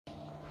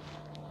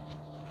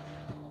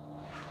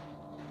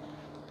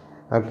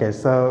Okay,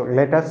 so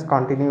let us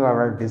continue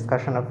our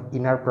discussion of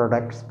inner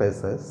product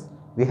spaces.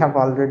 We have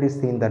already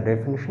seen the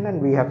definition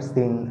and we have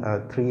seen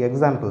 3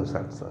 examples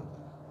also.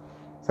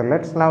 So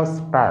let's now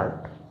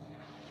start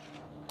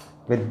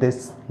with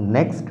this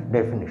next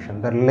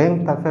definition, the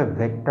length of a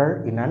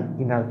vector in an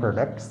inner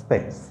product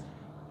space.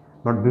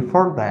 But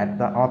before that,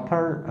 the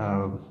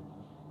author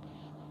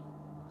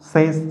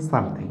says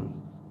something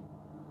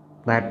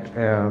that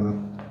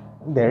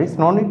there is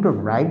no need to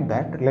write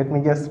that. Let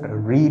me just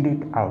read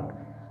it out.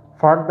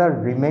 For the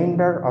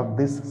remainder of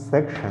this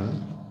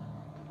section,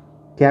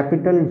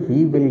 capital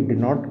V will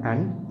denote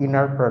an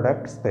inner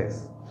product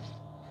space,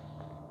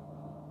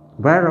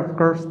 where of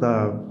course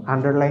the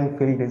underlying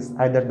field is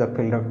either the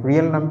field of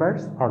real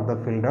numbers or the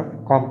field of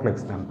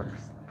complex numbers.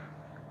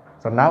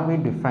 So now we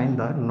define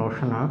the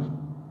notion of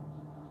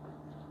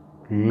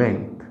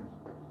length.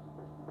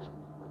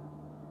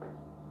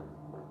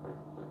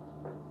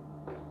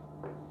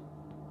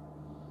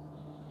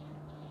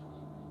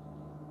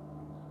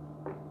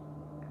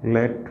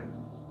 Let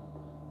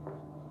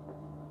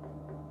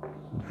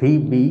V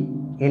be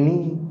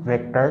any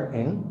vector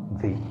in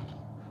V.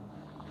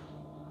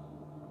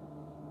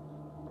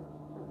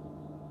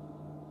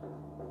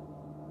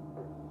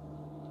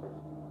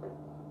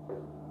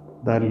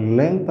 The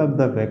length of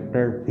the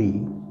vector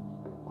V,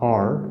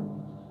 or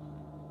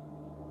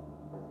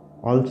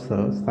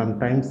also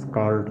sometimes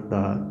called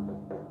the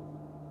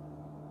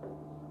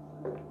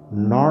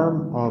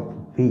norm of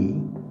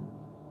V,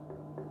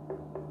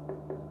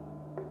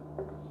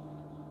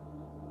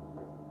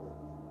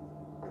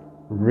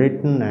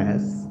 written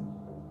as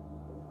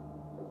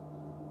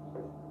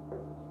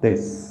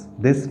this.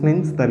 This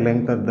means the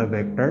length of the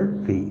vector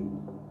V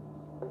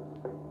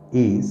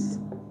is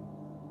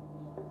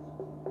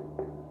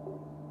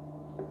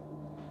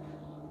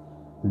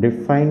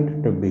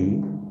defined to be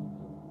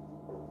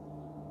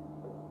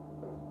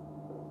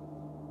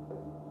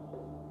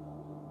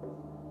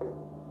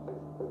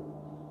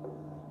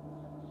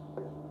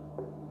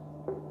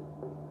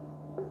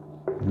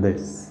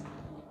this.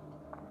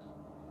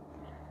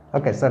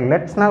 Okay, so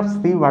let's now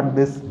see what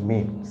this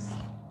means.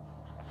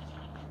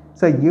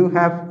 So you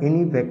have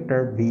any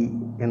vector V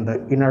in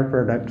the inner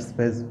product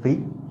space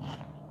V.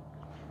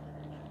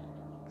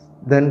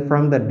 Then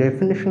from the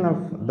definition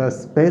of the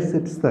space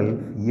itself,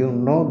 you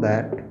know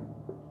that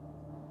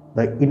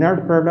the inner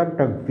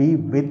product of V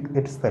with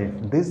itself,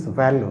 this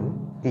value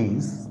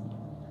is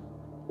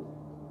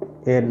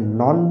a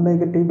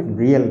non-negative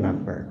real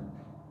number,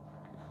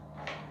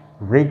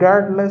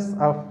 regardless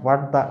of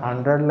what the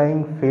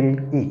underlying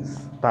field is.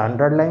 The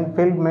underlying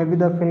field may be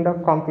the field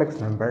of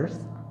complex numbers,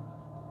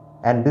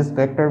 and this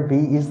vector V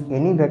is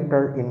any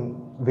vector in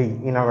V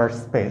in our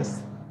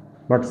space,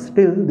 but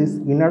still this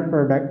inner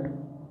product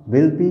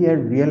will be a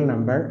real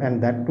number,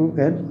 and that too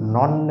a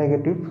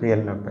non-negative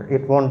real number.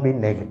 It won't be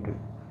negative.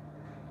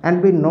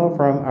 And we know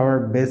from our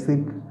basic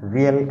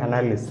real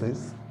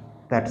analysis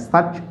that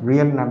such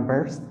real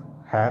numbers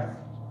have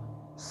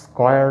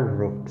square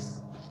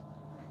roots.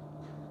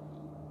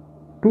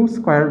 2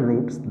 square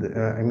roots,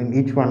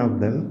 each one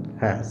of them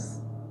has.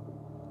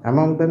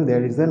 Among them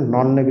there is a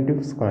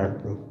non-negative square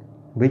root,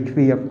 which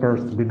we of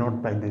course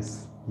denote by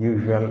this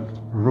usual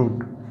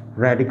root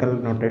radical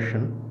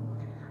notation.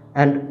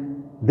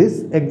 And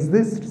this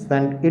exists,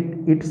 and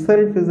it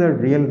itself is a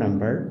real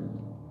number,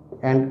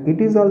 and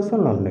it is also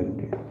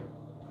non-negative.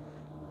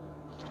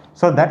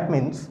 So that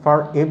means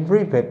for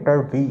every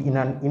vector V in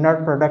an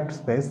inner product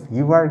space,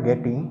 you are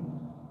getting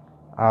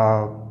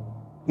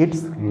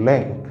its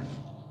length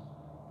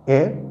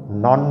a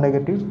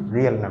non-negative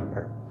real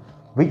number,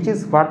 which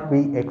is what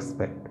we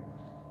expect.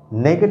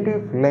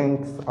 Negative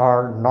lengths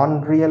or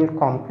non-real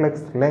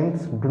complex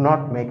lengths do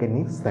not make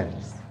any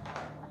sense.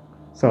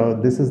 So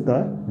this is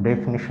the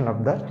definition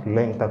of the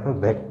length of a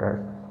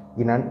vector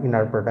in an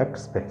inner product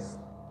space.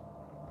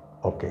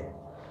 Okay.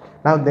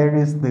 Now there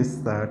is this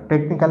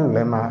technical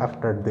lemma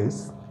after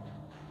this.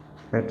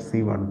 Let's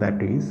see what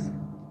that is.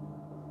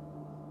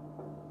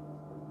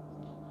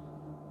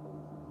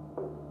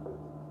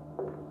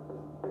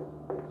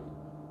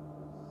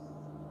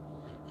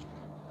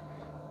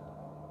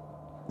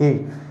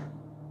 If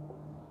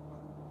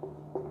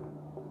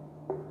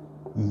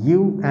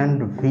U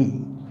and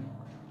V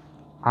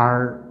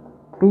are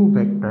 2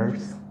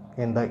 vectors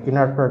in the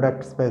inner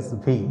product space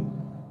V,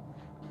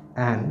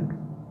 and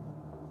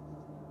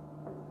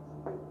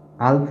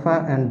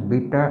alpha and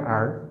beta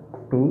are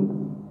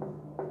 2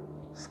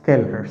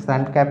 scalars,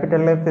 and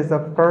capital F is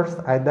of course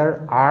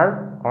either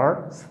R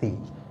or C,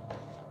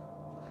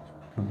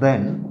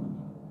 then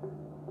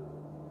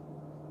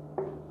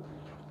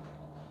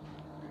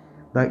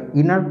the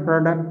inner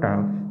product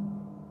of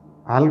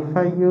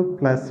alpha U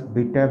plus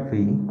beta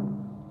V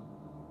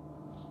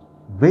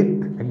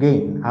with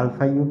again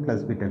alpha U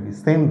plus beta V,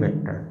 same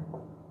vector,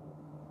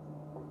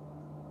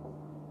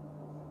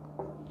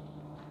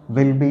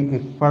 will be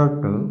equal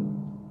to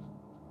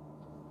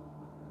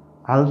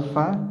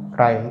alpha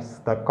times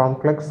the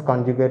complex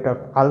conjugate of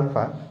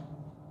alpha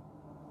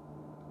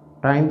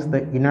times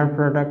the inner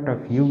product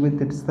of U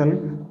with itself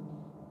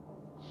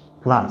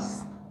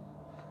plus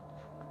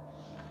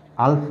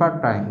alpha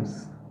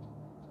times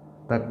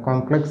the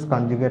complex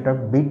conjugate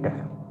of beta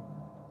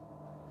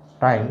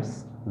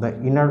times the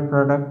inner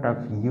product of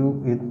u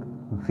with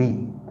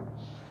v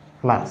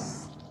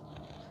plus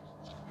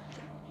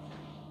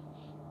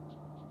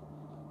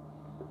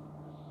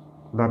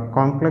the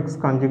complex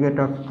conjugate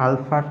of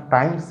alpha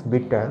times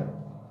beta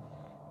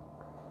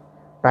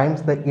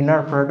times the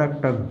inner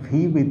product of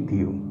v with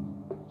u,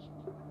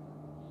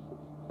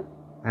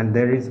 and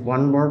there is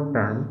one more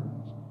term,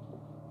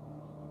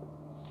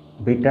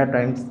 beta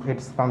times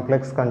its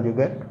complex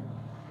conjugate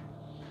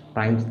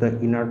times the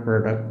inner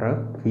product of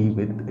v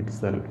with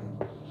itself.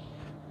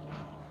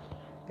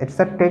 It's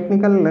a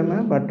technical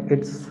lemma, but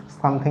it's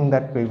something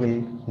that we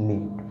will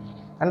need,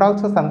 and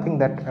also something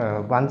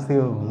that once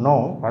you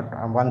know, but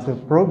once you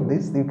prove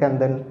this, you can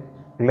then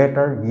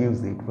later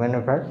use it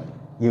whenever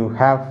you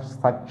have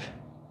such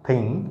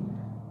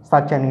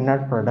an inner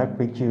product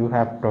which you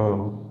have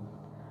to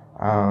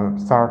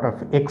sort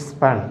of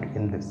expand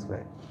in this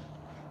way.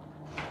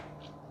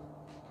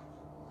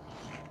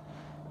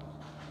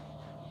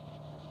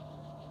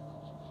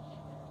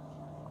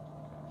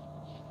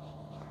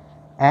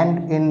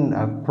 And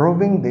in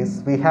proving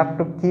this, we have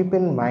to keep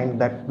in mind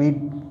that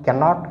we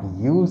cannot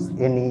use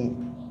any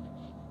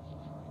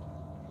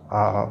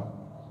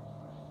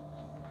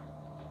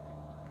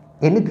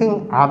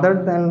anything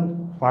other than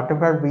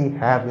whatever we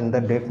have in the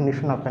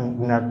definition of an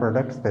inner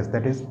product space.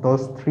 That is,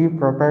 those three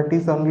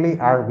properties only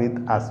are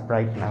with us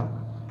right now,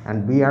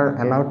 and we are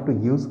allowed to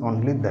use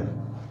only them.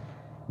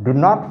 Do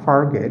not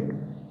forget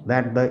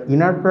that the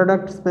inner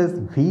product space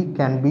V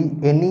can be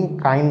any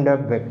kind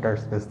of vector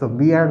space. So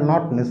we are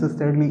not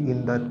necessarily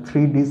in the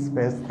 3D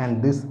space,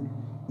 and this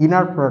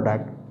inner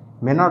product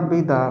may not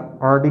be the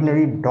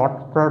ordinary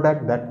dot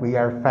product that we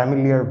are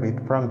familiar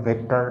with from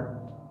vector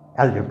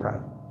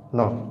algebra.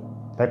 No,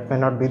 that may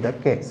not be the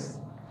case.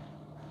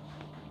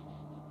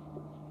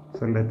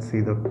 So let's see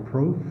the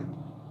proof.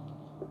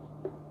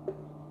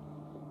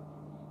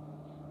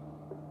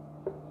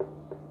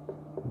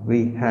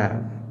 We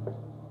have,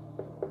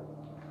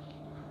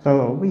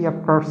 so we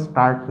of course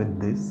start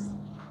with this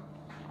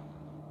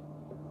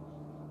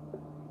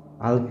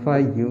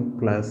alpha u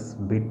plus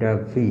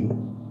beta v,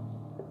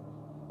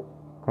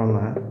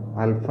 comma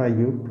alpha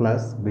u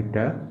plus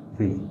beta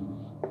v.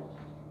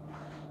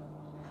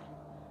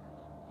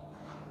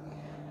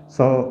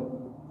 So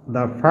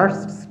the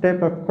first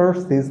step of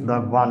course is the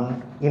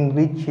one in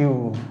which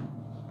you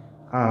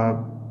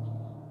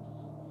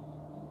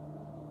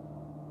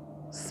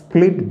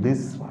split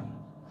this one,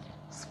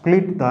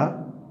 split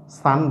the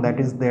sum that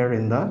is there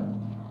in the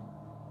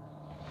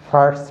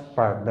first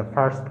part, the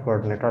first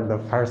coordinate or the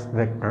first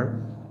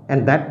vector,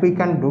 and that we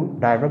can do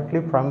directly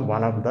from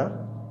one of the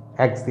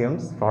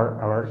axioms for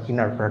our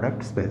inner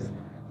product space.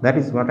 That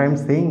is what I am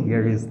saying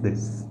here is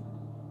this: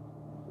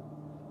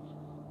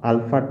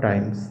 alpha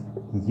times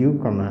u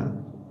comma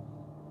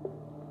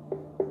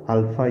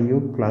alpha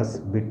u plus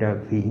beta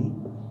v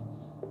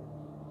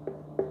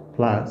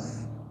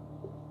plus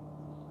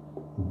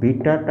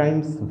beta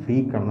times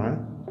v comma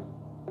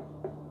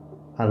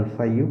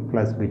alpha u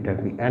plus beta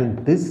v,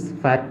 and this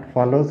fact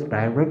follows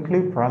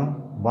directly from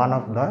one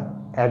of the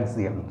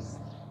axioms.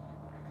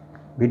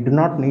 We do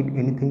not need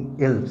anything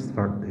else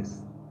for this.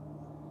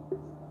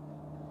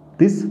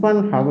 This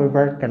one,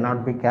 however,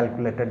 cannot be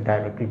calculated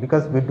directly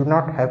because we do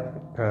not have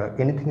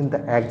anything in the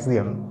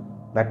axiom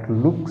that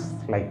looks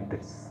like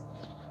this.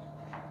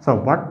 So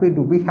what we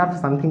do, we have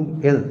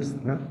something else.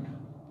 No?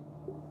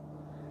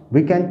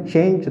 We can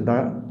change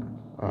the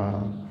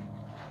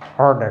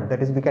order,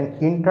 that is, we can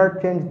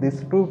interchange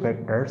these two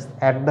vectors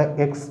at the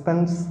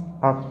expense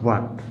of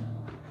what?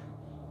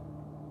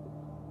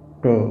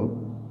 To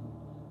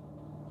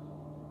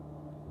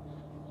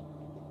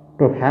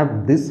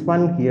have this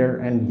one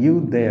here and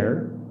u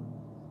there,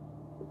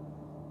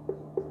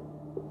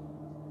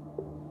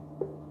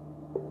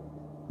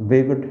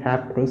 we would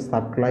have to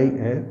supply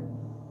a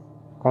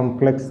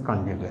complex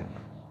conjugate,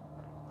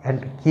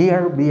 and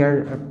here we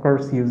are of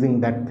course using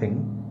that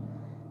thing.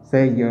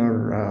 Say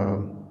you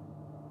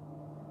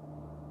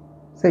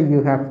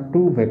have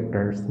two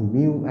vectors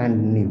mu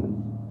and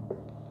nu.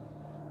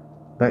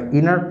 The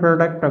inner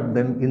product of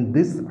them in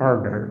this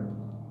order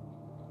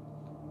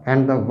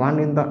and the one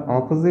in the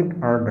opposite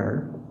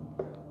order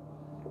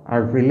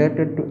are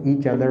related to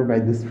each other by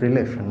this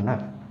relation.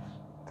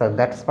 So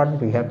that's what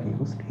we have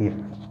used here.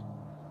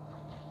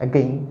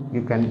 Again,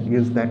 you can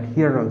use that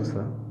here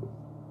also.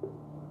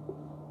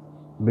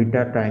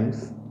 Beta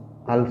times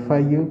alpha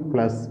u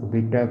plus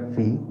beta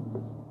v,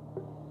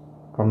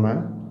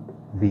 comma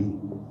v.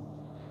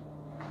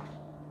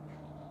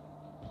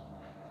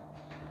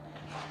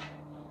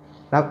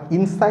 Now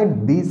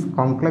inside these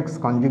complex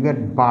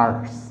conjugate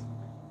bars,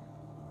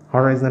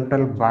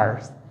 horizontal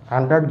bars,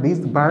 under these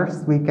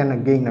bars we can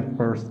again of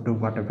course do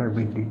whatever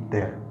we did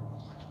there.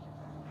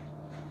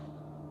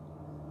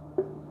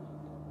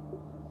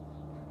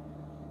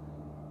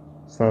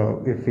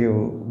 So if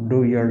you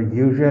do your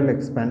usual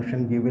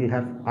expansion, you will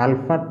have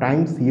alpha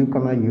times u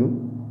comma u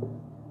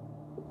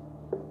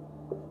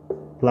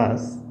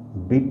plus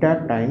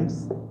beta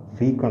times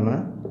v comma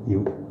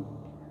u,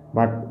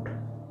 but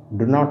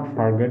do not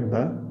forget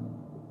the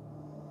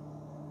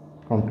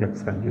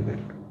complex conjugate,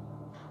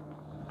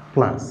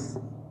 plus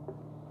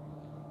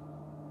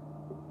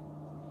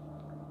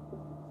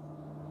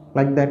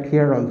like that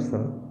here also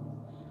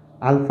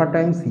alpha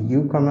times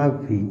u comma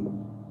v.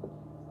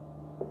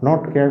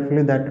 Note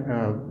carefully that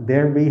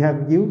there we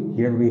have u,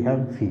 here we have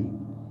v,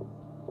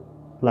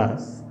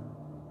 plus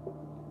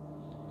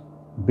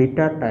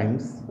beta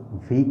times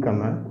v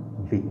comma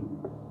v.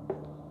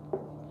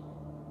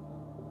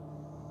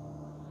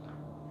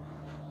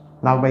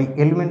 Now by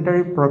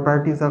elementary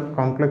properties of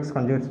complex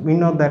conjugates, we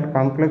know that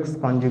complex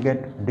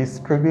conjugate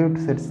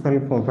distributes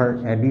itself over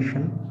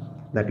addition,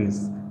 that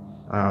is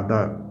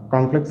the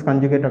complex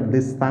conjugate of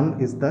this sum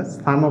is the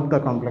sum of the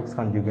complex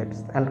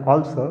conjugates, and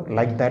also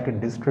like that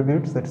it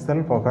distributes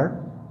itself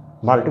over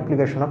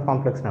multiplication of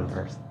complex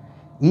numbers.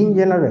 In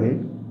general,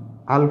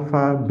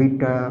 alpha,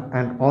 beta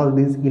and all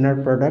these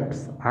inner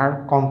products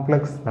are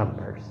complex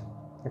numbers.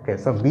 Okay,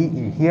 so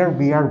here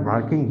we are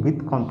working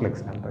with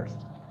complex numbers,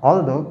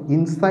 although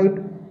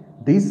inside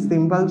these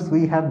symbols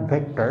we have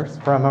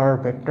vectors from our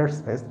vector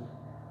space,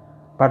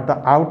 but the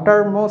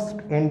outermost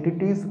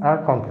entities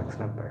are complex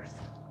numbers.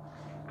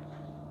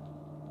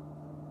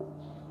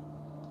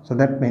 So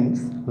that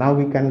means now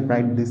we can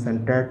write this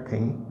entire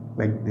thing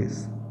like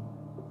this: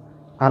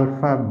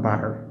 alpha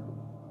bar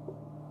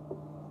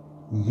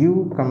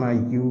u comma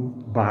u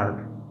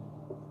bar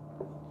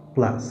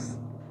plus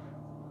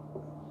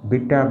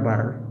beta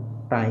bar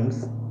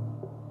times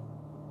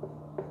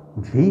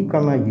v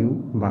comma u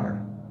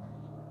bar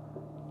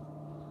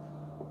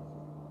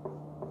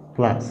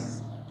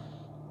plus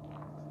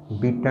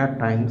beta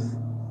times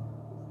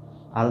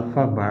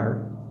alpha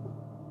bar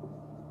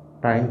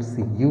times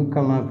u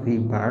comma v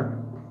bar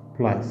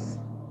plus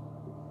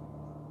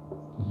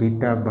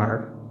beta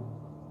bar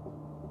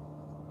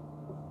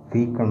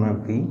v comma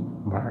v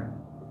bar.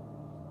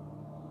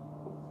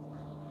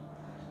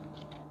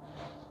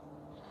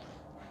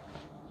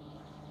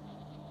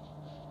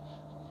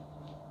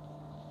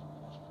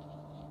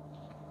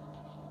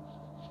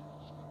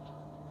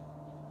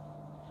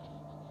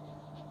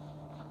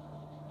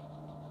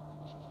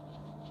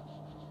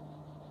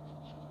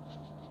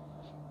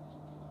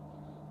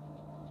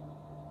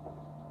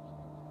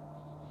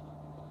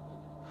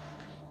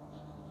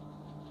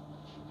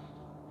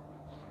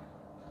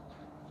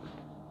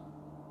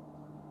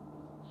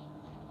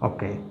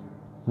 Okay,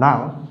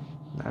 now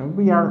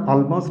we are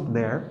almost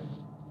there.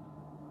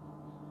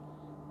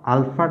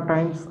 Alpha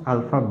times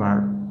alpha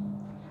bar.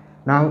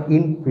 Now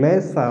in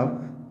place of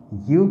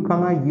u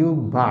comma u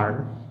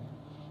bar,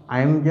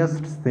 I am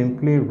just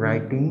simply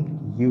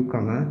writing u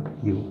comma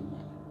u.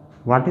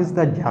 What is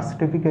the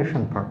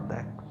justification for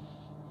that?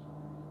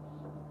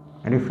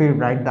 And if we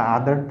write the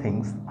other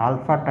things,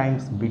 alpha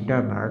times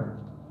beta bar,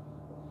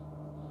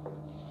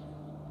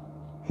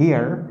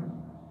 here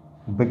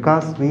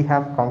because we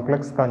have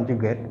complex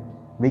conjugate,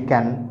 we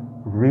can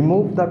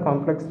remove the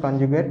complex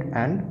conjugate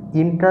and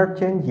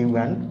interchange u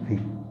and v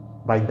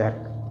by that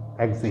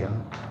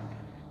axiom.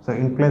 So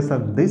in place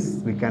of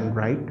this we can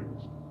write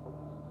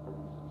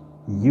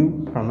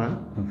u comma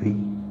v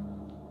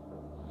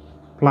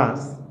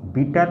plus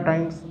beta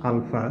times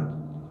alpha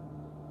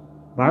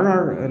bar,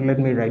 or let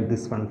me write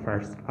this one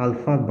first,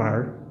 alpha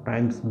bar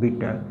times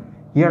beta.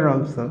 Here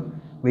also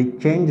we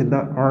change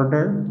the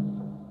order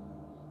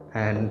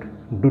and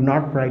do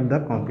not write the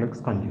complex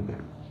conjugate,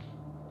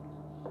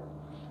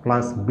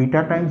 plus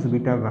beta times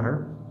beta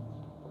bar.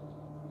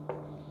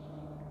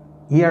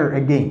 Here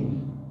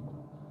again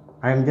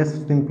I am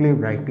just simply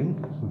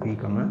writing v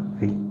comma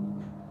v.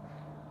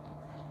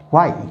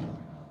 Why?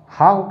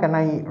 How can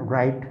I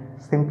write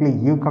simply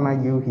u comma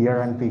u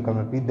here and v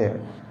comma v there?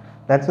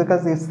 That's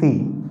because you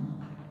see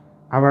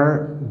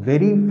our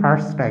very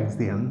first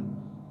axiom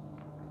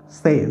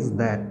says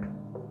that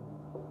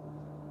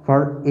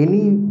for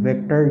any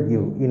vector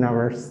u in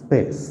our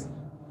space,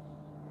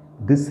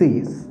 this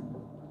is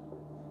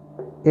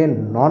a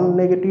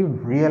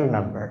non-negative real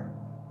number.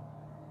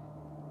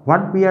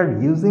 What we are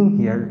using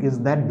here is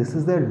that this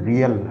is a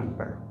real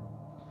number,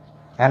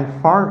 and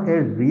for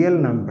a real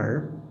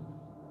number,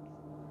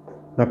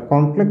 the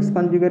complex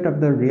conjugate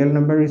of the real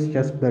number is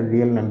just the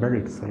real number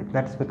itself.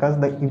 That's because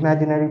the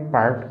imaginary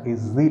part is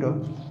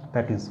 0,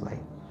 that is why.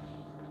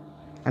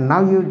 And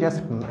now you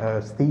just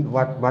see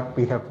what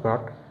we have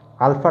got: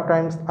 alpha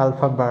times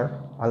alpha bar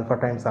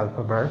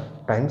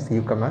times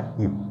u comma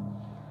u,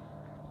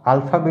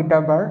 alpha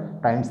beta bar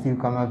times u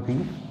comma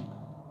v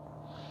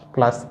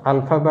plus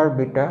alpha bar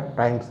beta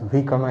times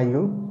v comma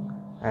u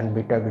and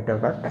beta beta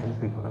bar times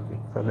v comma v.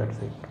 So that's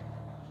it.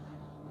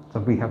 So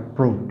we have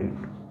proved it.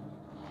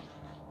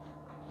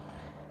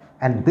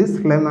 And this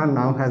lemma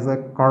now has a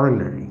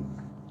corollary.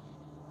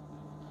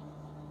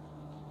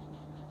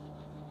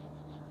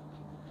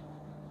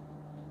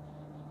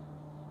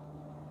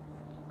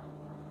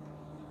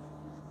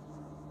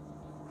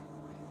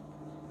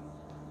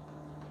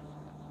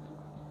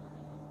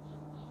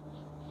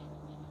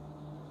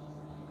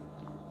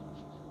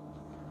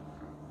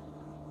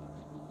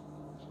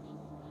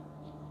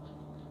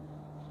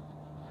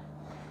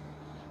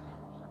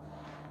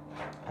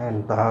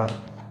 and the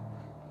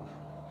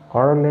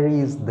corollary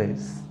is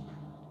this.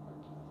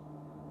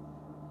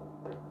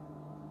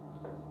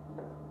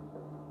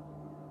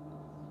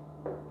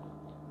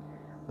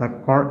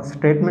 The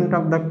statement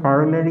of the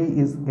corollary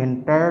is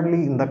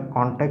entirely in the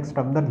context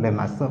of the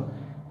lemma. So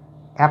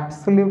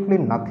absolutely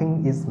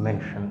nothing is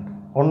mentioned,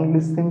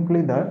 only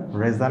simply the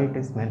result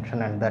is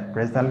mentioned, and that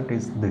result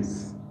is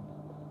this: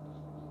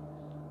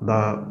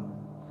 the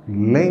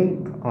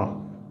length of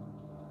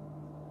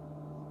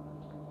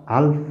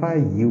alpha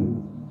u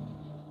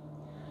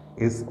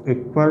is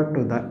equal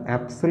to the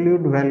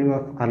absolute value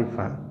of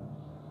alpha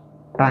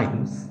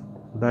times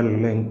the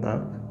length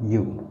of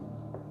u.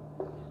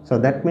 So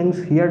that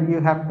means here you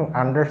have to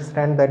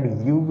understand that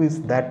u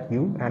is that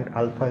u and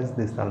alpha is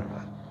this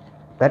alpha.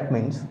 That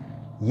means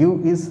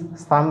u is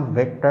some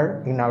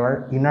vector in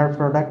our inner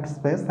product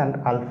space and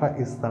alpha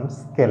is some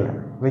scalar,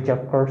 which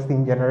of course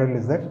in general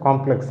is a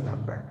complex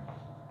number.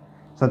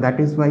 So that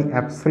is why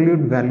absolute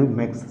value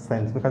makes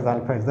sense, because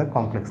alpha is a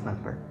complex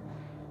number.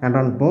 And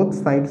on both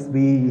sides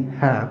we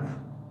have,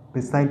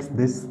 besides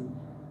this,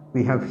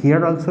 we have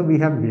here also we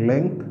have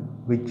length,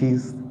 which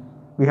is,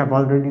 we have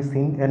already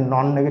seen, a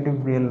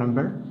non-negative real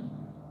number.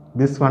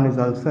 This one is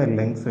also a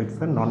length, so it's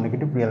a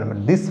non-negative real number.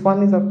 This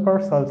one is of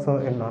course also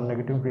a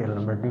non-negative real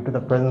number due to the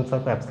presence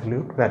of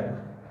absolute value.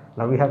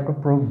 Now we have to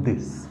prove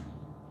this.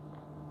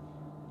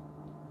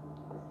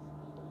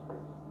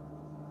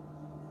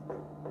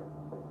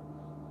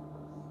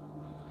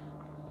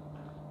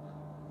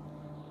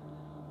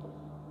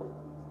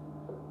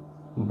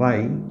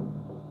 By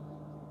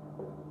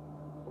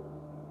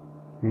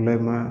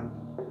lemma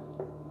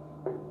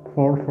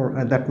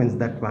 4, that means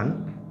that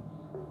one,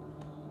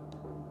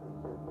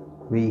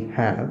 we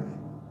have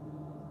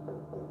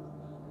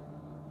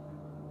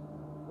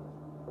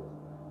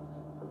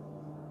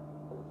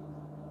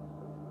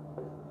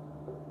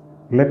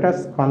let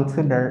us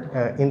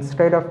consider,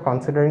 instead of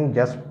considering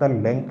just the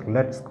length,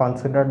 let's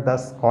consider the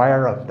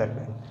square of the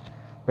length,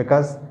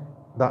 because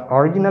the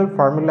original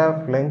formula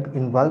of length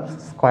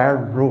involves square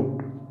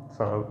root.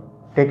 So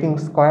taking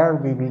square,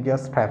 we will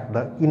just have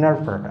the inner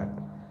product.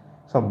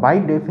 So by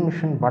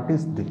definition, what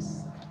is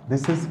this?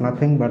 This is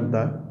nothing but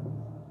the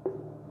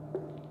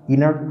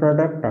inner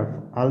product of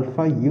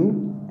alpha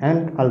u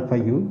and alpha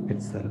u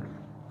itself.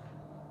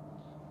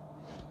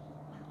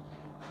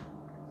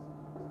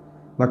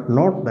 But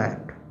note that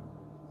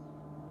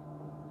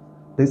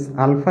this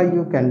alpha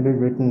u can be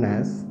written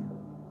as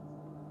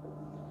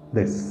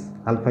this,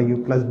 alpha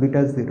u plus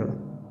beta 0.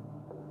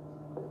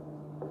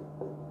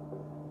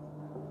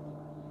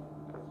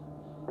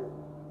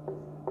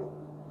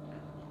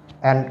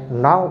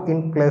 And now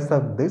in place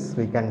of this,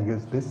 we can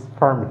use this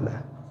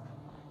formula.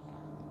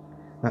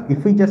 Now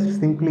if we just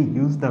simply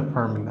use the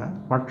formula,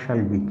 what shall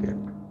we get?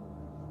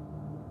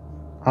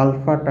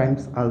 Alpha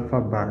times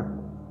alpha bar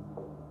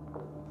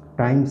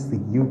times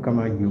u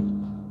comma u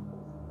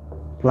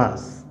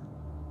plus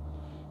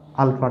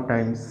alpha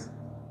times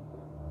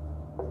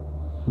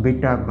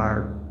beta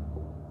bar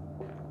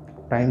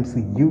times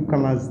u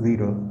comma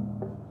 0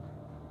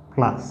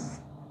 plus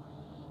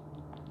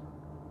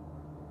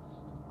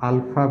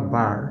alpha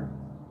bar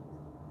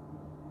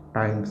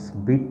times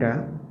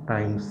beta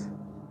times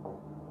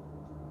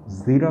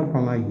 0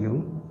 comma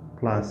u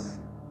plus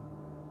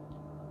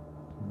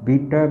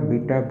beta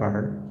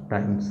bar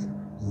times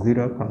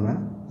 0 comma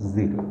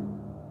 0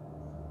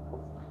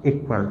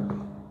 equal to,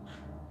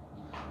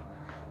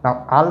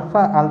 now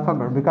alpha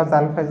bar, because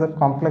alpha is a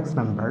complex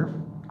number,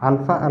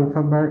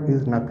 alpha bar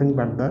is nothing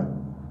but the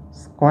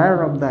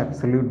square of the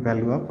absolute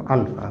value of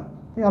alpha.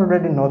 We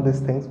already know these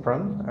things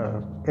from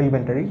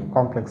elementary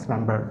complex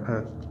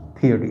number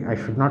theory. I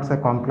should not say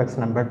complex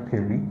number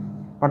theory,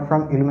 but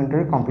from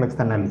elementary complex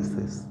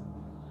analysis.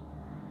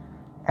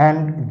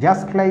 And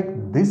just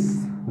like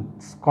this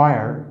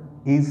square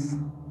is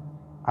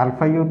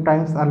alpha u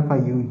times alpha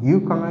u, u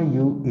comma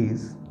u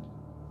is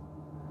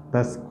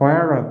the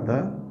square of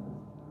the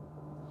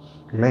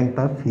length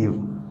of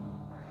u.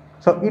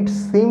 So it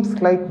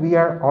seems like we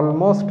are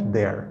almost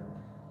there.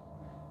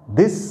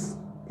 This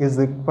is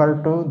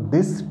equal to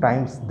this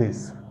times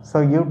this.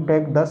 So you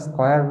take the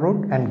square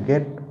root and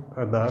get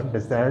the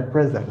desired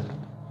result.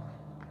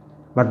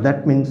 But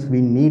that means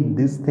we need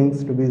these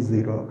things to be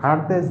 0.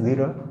 Are they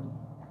 0?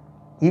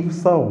 If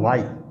so, why?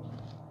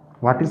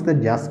 What is the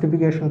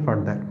justification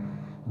for that?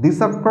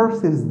 This of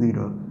course is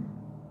 0.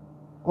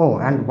 Oh,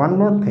 and one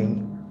more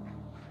thing.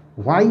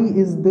 Why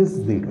is this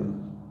 0?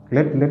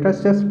 Let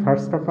us just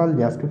first of all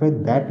justify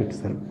that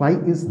itself. Why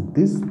is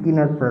this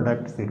inner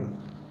product 0?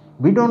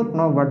 We don't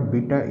know what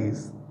beta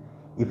is.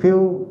 If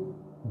you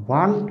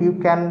want, you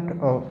can,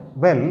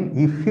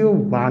 if you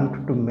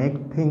want to make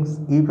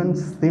things even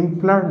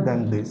simpler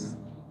than this,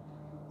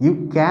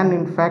 you can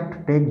in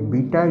fact take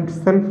beta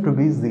itself to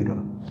be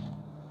 0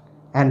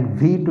 and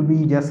v to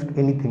be just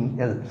anything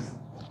else.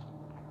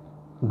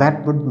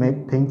 That would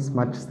make things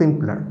much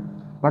simpler.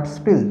 But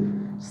still,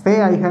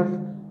 say I have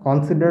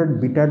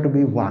considered beta to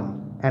be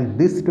 1 and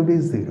this to be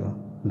 0.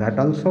 That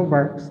also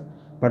works.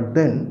 But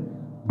then,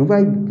 do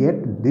I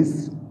get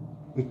this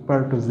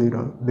equal to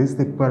 0, this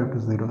equal to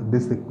 0,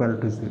 this equal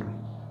to 0.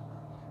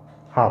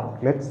 How?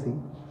 Let's see.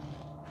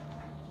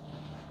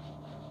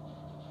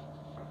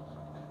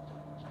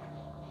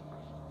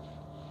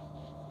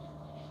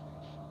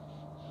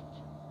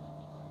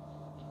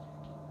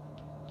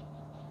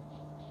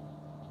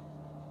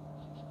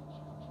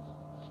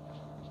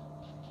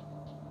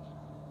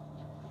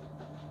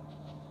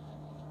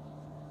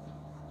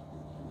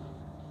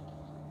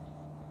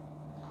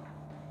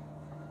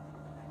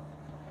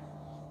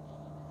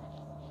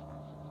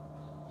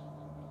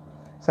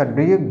 So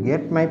do you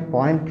get my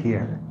point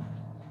here?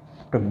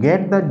 To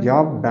get the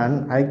job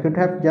done, I could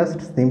have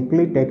just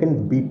simply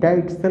taken beta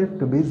itself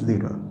to be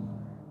 0.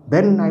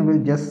 Then I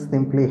will just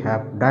simply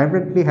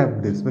directly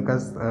have this,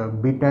 because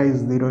beta is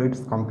 0, its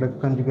complex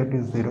conjugate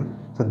is 0.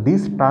 So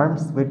these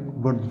terms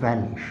would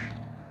vanish.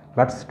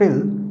 But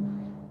still,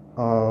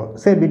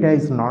 say beta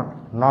is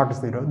not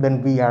 0,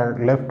 then we are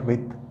left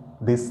with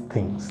these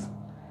things.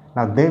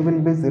 Now they will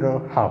be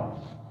 0 how?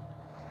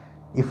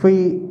 If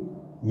we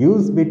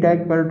use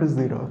beta equal to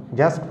 0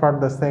 just for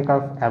the sake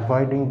of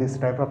avoiding this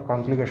type of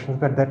complications,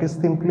 but that is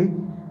simply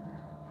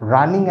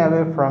running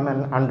away from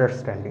an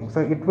understanding. So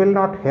it will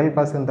not help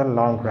us in the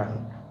long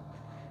run.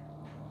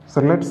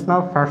 So let's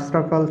now first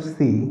of all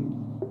see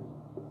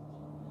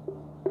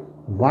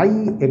why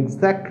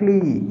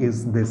exactly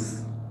is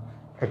this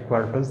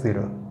equal to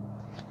 0.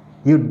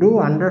 You do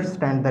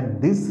understand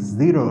that this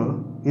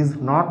 0 is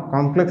not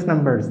complex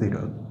number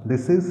 0.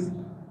 This is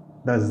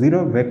the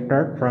 0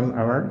 vector from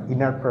our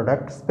inner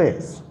product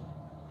space.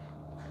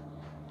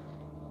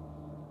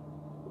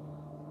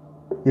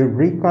 You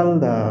recall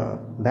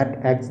that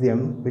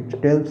axiom which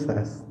tells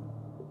us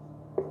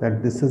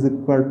that this is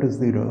equal to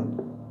 0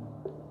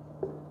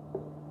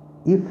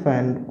 if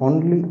and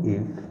only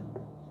if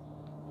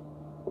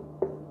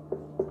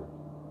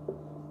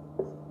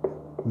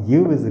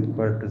u is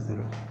equal to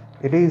 0.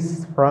 It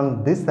is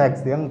from this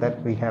axiom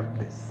that we have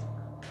this.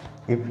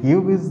 If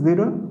u is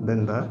 0,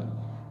 then the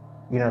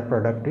inner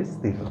product is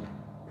 0.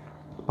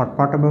 But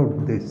what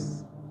about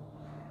this?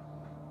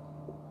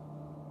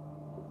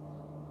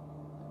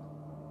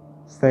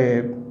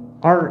 Say,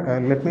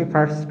 or let me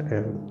first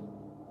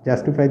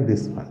justify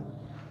this one.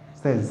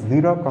 Say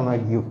 0 comma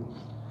u.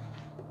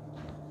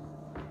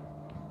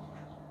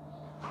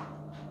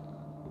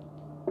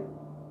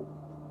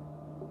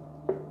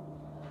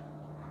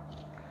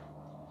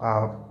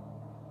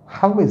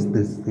 How is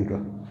this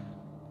 0?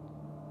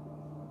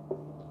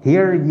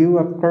 Here u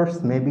of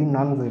course may be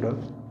non-zero,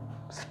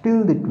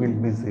 still it will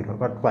be 0,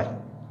 but why?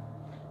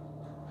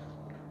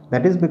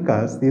 That is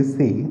because you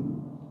see,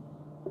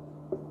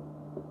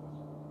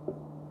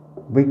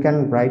 we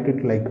can write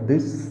it like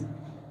this,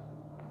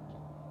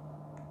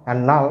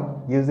 and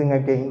now using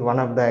again one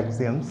of the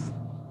axioms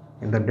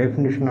in the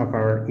definition of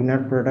our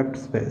inner product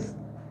space,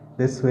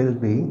 this will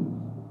be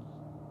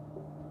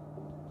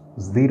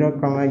 0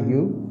 comma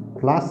u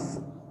plus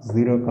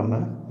 0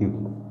 comma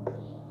u.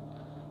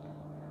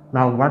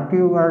 Now what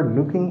you are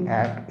looking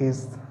at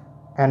is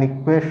an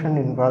equation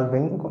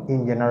involving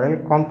in general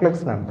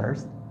complex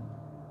numbers,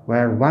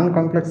 where one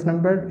complex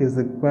number is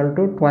equal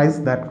to twice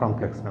that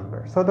complex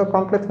number. So the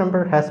complex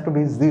number has to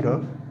be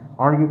 0,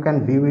 or you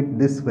can view it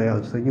this way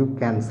also. You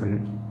cancel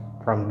it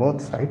from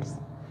both sides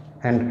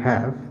and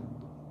have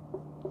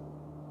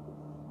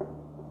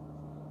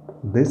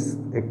this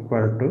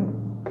equal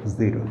to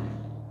 0.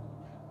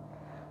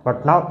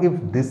 But now if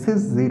this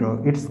is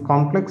 0, its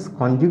complex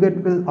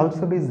conjugate will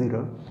also be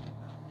 0,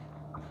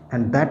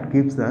 and that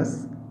gives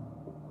us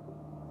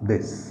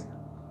this.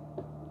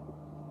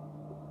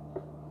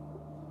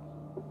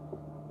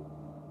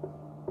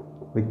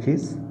 Which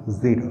is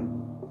 0.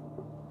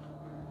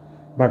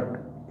 But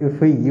if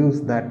we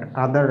use that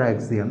other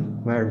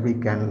axiom where we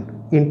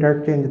can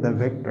interchange the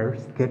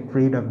vectors, get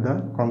rid of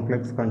the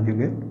complex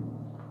conjugate,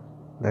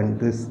 then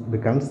this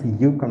becomes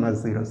u comma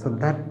 0. So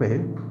that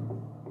way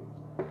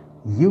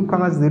u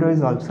comma 0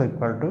 is also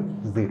equal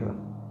to 0.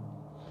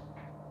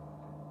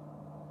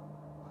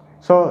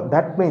 So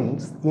that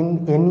means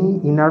in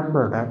any inner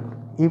product,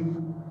 if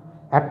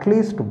at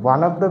least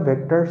one of the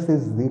vectors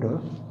is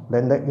 0,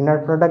 then the inner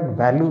product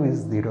value is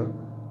 0,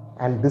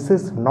 and this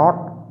is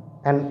not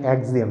an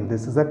axiom,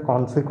 this is a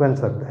consequence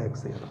of the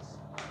axioms.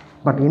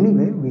 But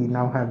anyway, we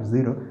now have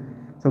 0,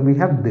 so we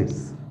have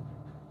this.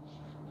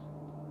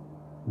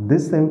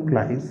 This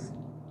implies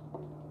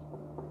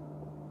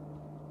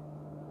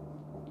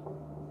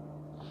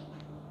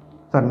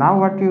so now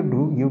what you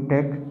do, you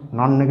take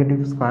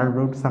non-negative square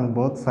roots on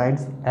both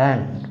sides,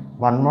 and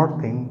one more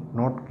thing,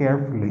 note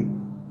carefully,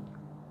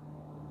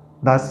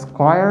 the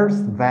squares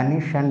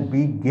vanish and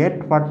we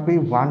get what we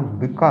want,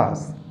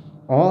 because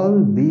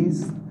all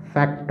these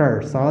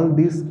factors, all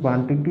these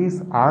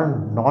quantities are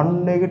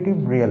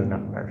non-negative real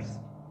numbers.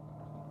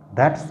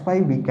 That's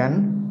why we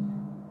can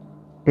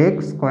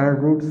take square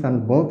roots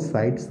on both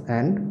sides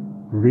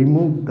and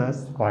remove the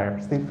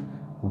squares. If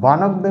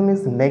one of them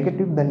is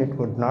negative, then it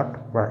would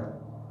not work.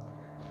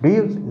 Do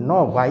you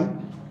know why?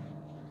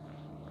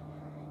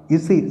 You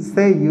see,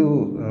 say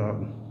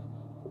you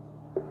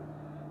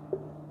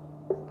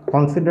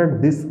consider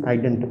this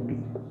identity.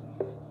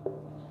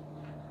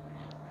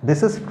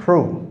 This is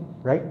true,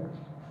 right?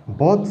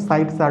 Both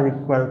sides are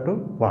equal to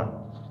 1.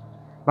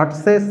 But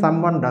say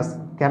someone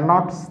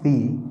cannot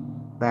see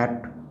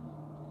that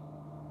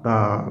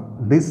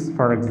this,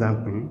 for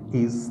example,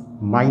 is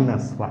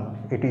 -1,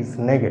 it is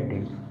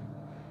negative,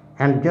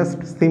 and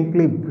just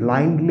simply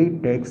blindly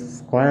takes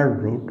square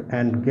root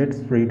and gets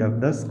rid of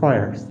the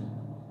squares.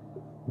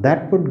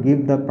 That would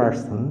give the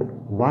person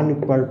 1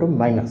 equal to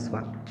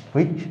 -1,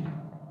 which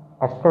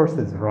of course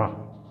is wrong.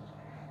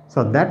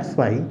 So that's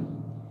why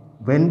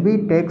when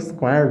we take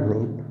square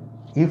root,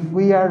 if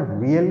we are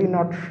really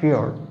not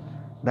sure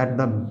that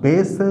the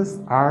bases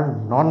are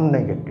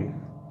non-negative,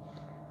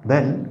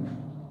 then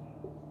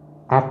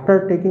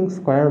after taking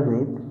square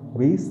root,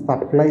 we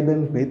supply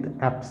them with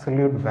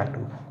absolute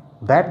value.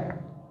 That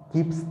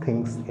keeps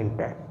things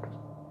intact.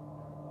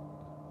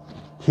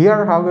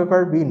 Here,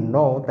 however, we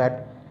know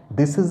that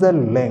this is a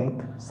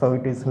length, so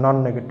it is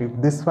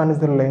non-negative. This one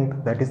is a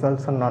length, that is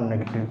also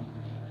non-negative.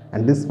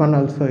 And this one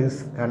also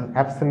is an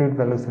absolute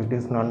value, so it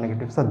is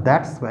non-negative. So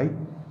that's why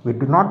we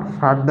do not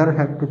further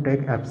have to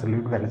take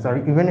absolute values, or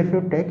even if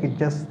you take, it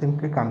just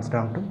simply comes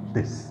down to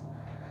this.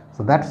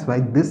 So that's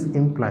why this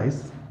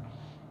implies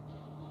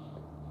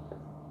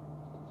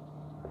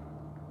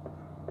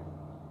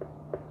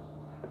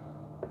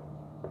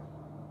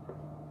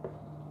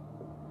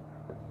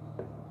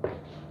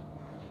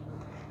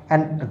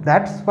and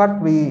that's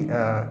what we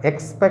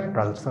expect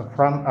also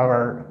from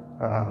our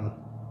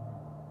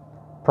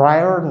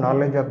prior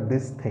knowledge of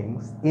these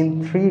things in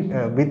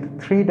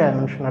with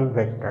three-dimensional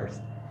vectors.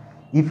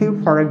 If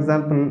you, for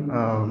example,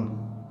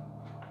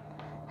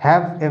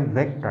 have a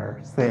vector,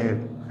 say,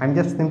 I'm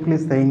just simply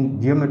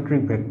saying geometry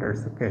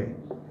vectors, okay.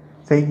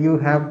 Say you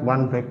have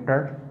one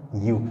vector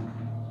u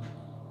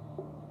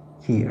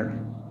here,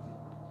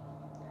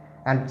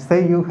 and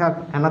say you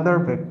have another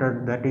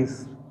vector that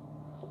is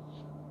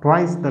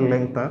twice the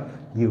length of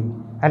u,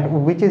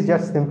 and which is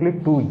just simply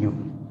 2u.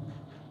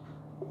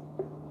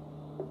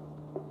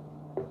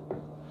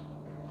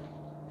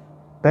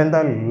 Then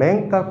the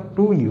length of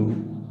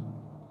 2u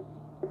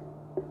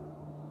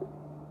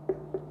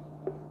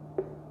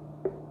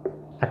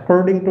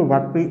according to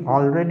what we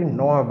already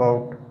know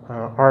about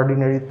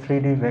ordinary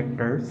 3D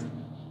vectors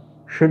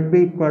should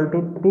be equal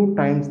to 2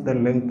 times the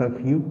length of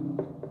u,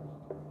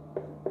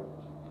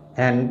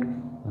 and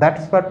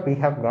that's what we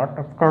have got,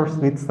 of course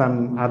with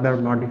some other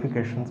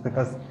modifications,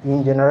 because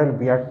in general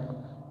we are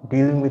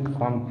dealing with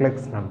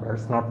complex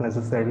numbers, not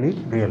necessarily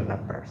real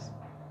numbers.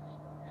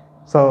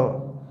 So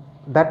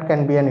that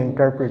can be an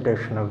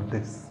interpretation of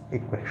this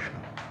equation.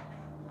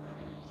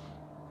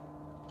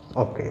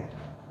 Okay.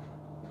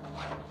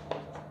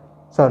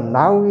 So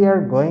now we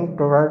are going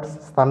towards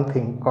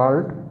something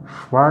called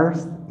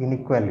Schwarz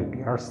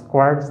inequality or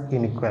Schwarz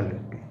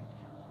inequality,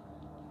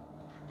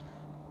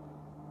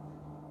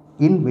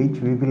 in which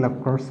we will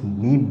of course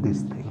need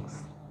these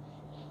things.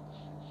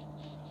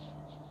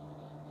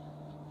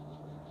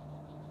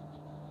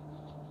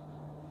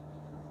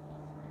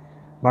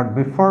 But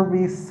before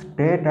we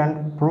state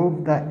and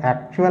prove the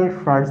actual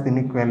Schwarz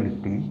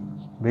inequality,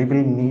 we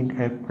will need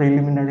a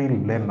preliminary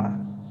lemma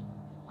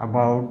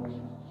about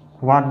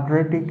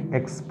quadratic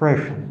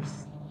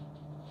expressions.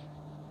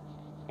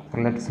 So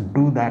let's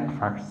do that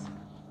first.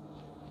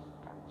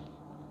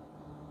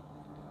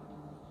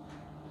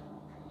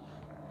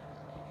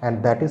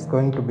 And that is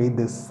going to be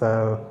this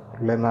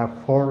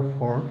lemma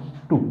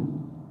 442.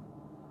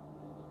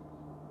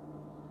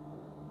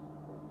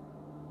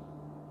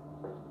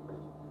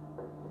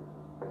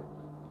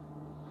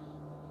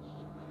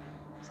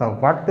 So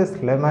what this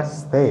lemma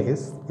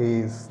says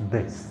is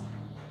this: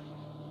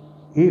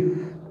 if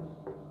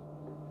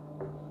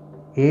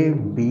A,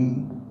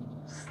 B,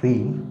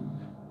 C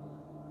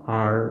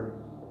are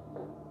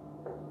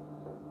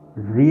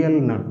real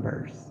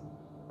numbers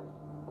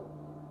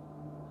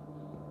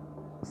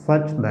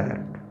such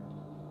that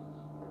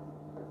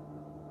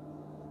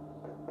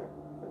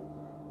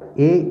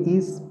A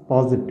is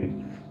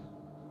positive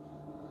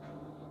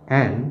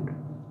and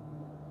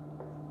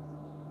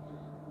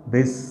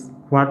this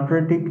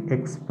quadratic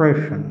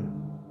expression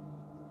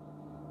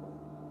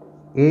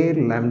A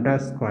lambda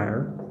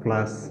square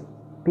plus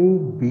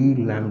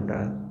 2b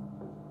lambda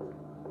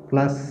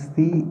plus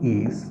c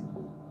is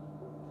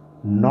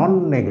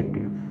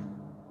non-negative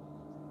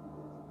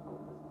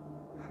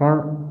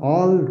for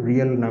all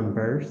real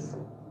numbers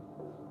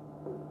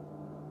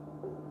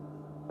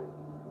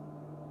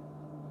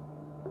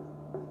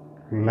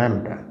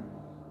lambda.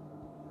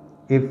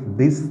 If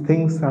these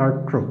things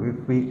are true,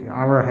 if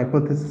our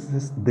hypothesis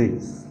is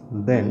this,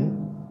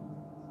 then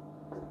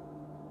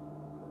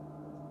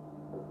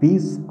p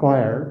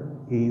square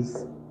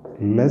is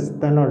less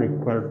than or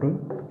equal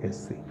to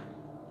AC.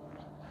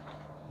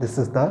 This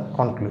is the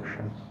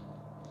conclusion.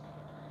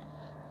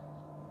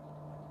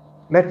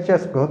 Let's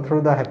just go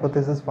through the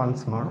hypothesis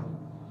once more.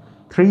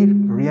 3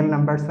 real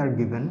numbers are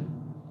given.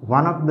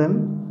 One of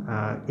them,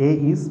 A,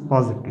 is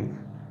positive,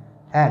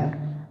 and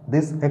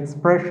this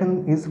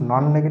expression is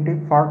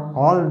non-negative for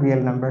all real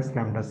numbers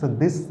lambda. So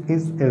this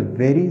is a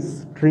very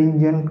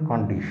stringent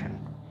condition.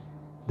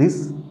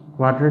 This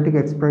quadratic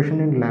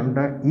expression in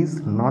lambda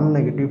is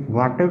non-negative.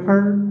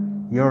 Whatever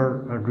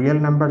your real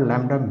number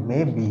lambda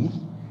may be,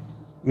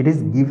 it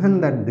is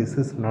given that this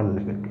is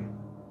non-negative.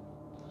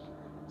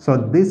 So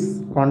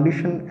this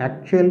condition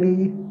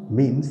actually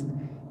means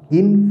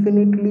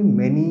infinitely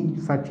many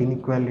such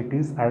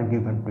inequalities are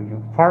given to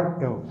you.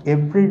 For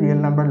every real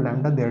number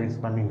lambda, there is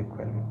one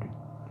inequality,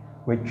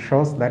 which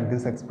shows that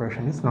this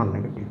expression is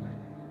non-negative.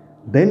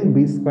 Then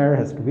b square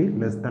has to be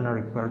less than or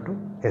equal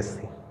to SC.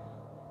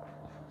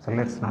 So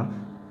let's now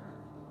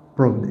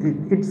prove it.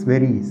 It's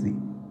very easy.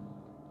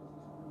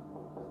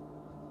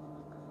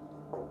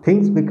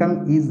 Things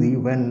become easy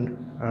when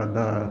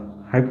the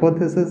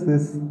hypothesis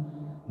is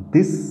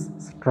this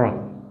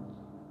strong.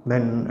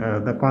 Then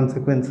the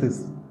consequence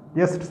is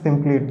just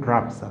simply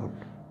drops out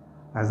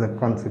as a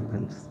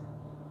consequence.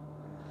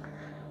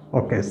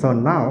 Okay, so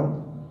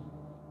now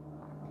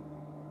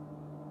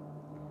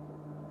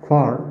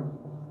for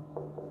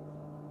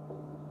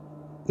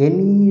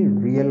any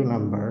real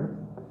number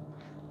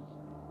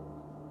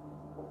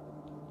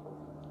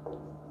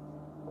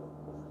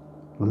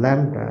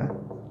lambda,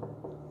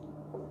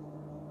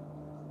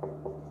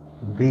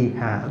 we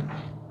have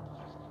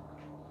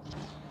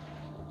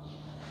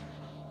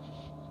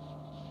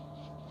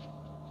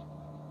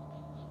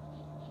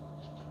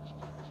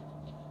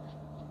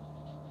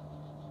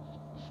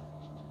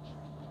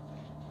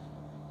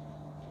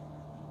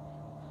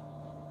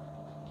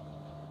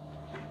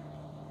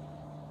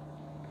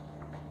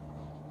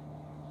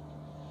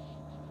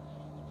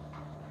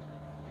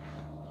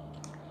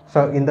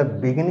so in the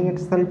beginning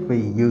itself we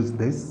use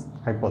this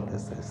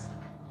hypothesis.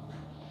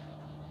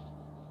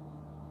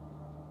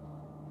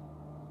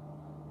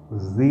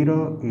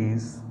 0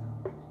 is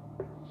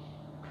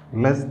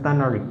less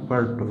than or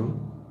equal to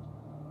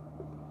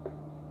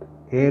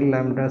a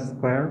lambda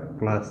square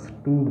plus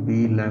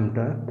 2b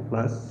lambda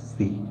plus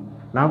c.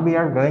 Now we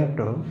are going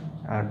to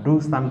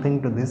do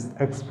something to this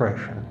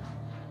expression.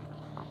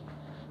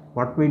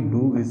 What we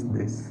do is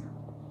this: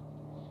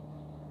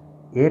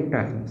 a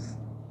times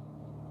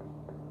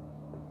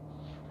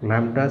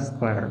lambda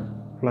square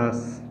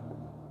plus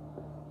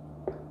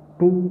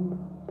 2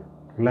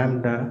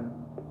 lambda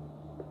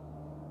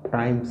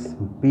times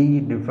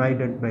b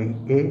divided by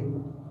a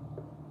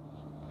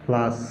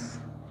plus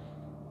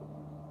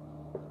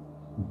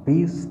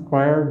b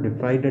square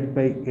divided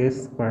by a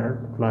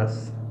square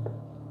plus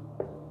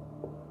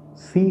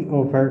c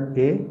over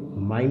a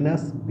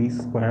minus b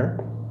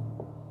square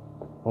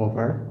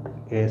over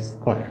a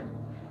square.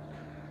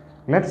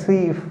 Let's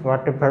see if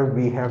whatever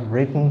we have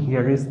written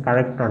here is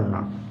correct or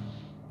not.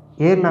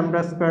 A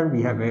lambda square,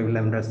 we have a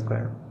lambda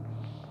square.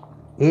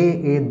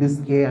 This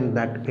a and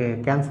that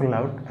a cancel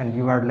out and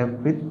you are left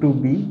with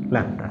 2b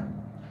lambda.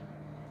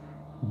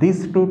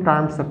 These two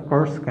terms of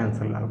course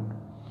cancel out,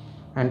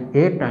 and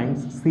a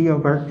times c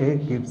over a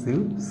gives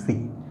you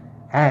c.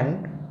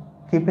 And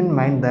keep in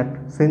mind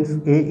that since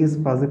a is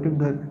positive,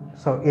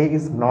 so a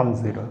is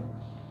non-zero.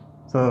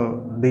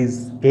 So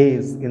these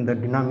a's in the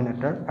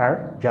denominator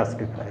are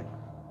justified.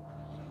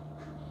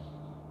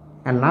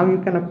 And now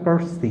you can of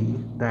course see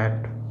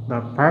that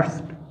the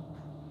first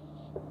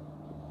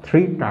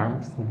three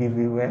terms give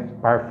you a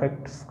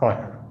perfect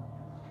square.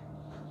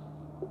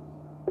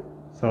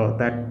 So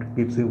that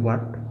gives you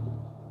what?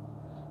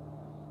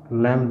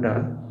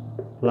 Lambda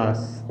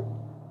plus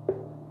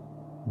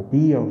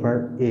b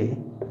over a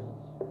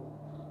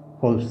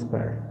whole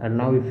square. And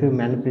now if you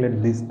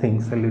manipulate these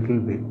things a little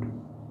bit,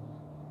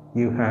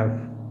 you have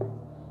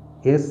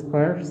a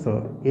square,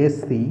 so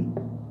ac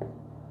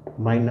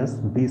minus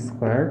b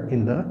square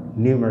in the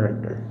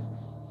numerator.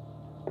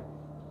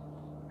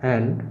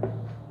 And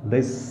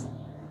this,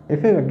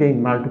 if you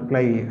again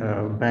multiply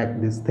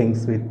back these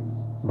things with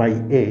by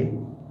a,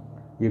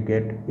 you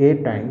get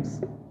a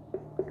times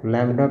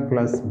lambda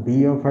plus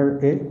b over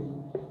a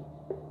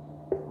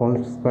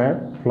whole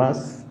square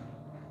plus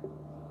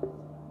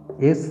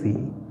ac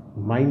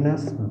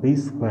minus b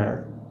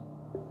square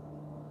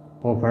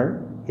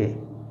over a.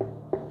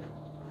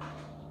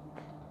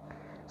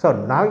 So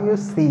now you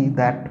see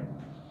that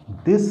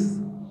this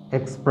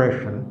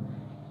expression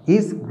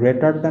is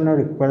greater than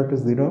or equal to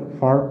 0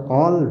 for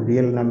all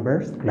real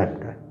numbers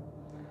lambda.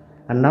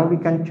 And now we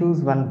can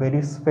choose one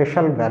very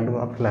special value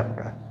of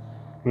lambda.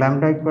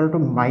 Lambda equal to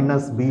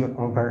minus b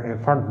over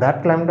a. For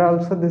that lambda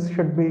also this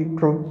should be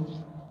true.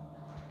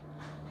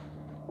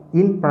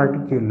 In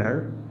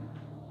particular,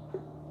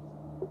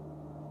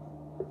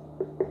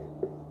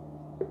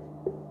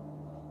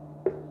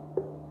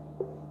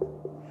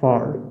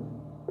 for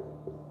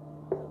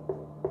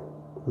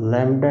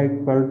lambda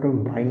equal to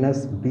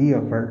minus b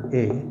over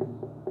a,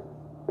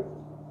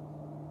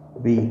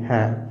 we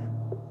have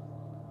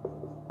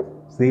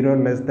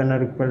 0 less than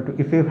or equal to,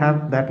 if you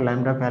have that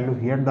lambda value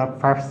here, the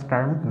first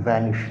term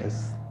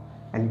vanishes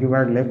and you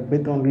are left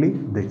with only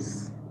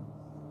this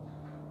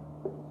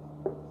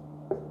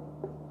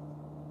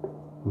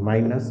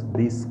minus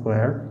b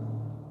square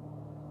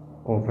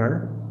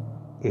over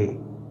A,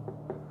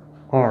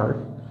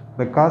 or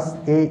because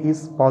A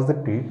is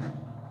positive,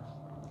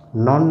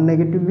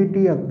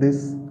 non-negativity of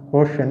this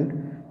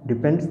quotient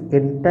depends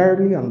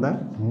entirely on the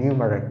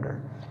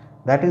numerator.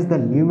 That is, the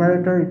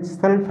numerator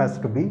itself has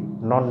to be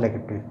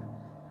non-negative,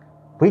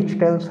 which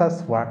tells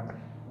us what?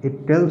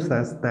 It tells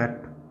us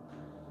that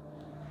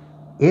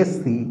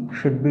AC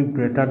should be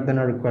greater than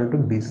or equal to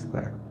B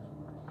square,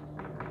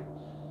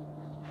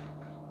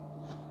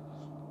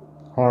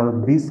 or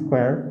B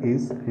square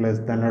is less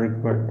than or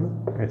equal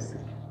to AC.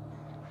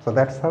 So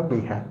that's how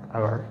we have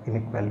our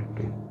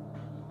inequality.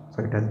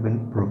 So it has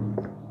been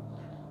proved.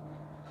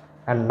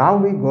 And now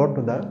we go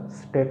to the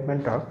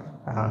statement of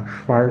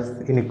Schwarz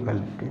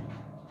inequality.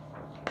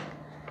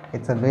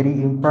 It's a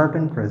very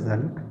important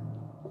result.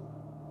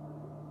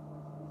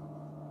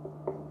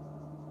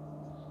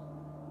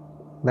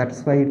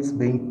 That's why it's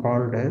being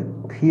called a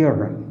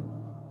theorem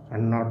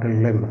and not a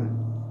lemma.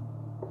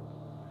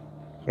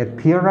 A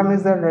theorem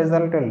is a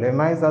result, a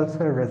lemma is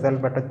also a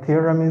result, but a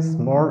theorem is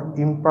more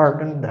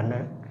important than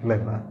a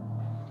lemma.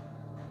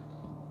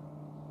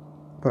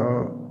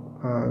 So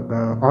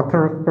the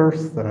author, of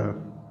course,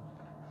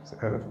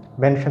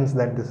 mentions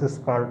that this is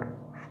called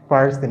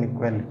Schwarz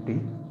inequality,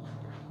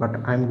 but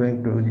I'm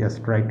going to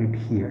just write it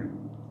here.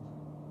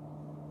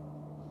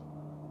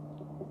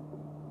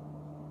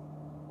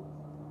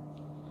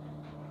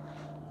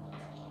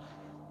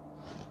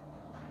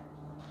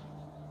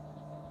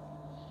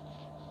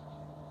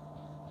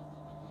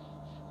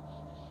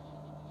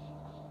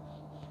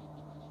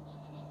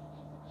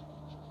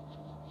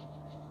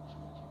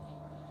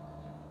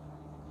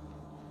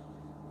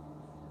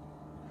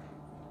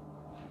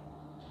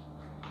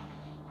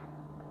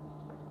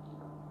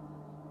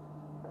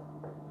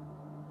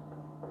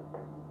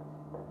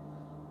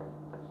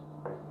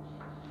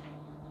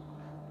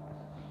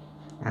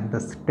 And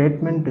the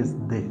statement is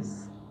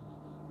this: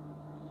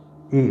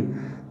 if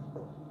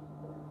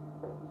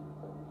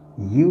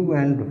U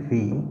and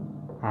V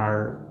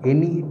are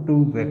any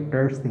two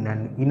vectors in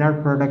an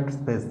inner product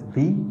space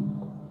V,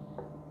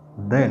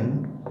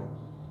 then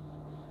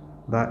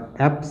the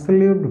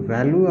absolute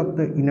value of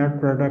the inner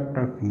product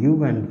of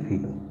U and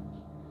V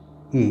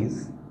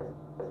is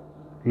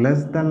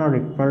less than or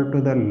equal to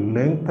the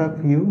length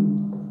of U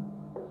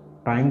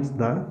times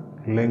the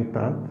length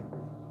of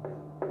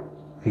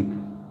V.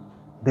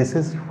 This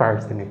is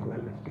Schwarz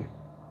inequality.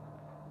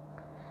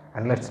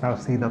 And let's now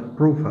see the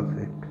proof of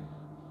it.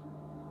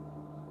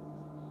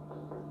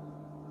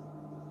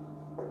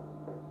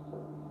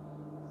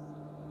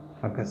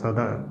 Okay, so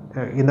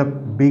in the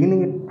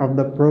beginning of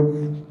the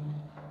proof,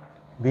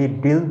 we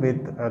deal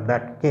with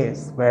that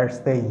case where,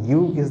 say,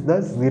 U is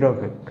the zero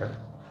vector.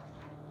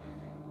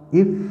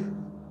 If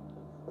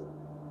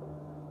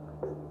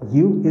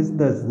U is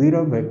the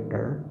zero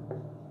vector,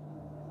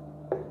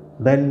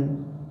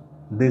 then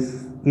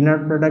this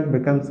inner product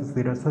becomes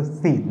 0. So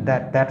see,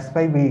 that's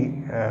why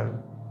we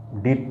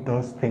did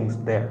those things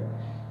there.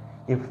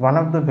 If one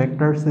of the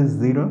vectors is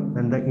 0,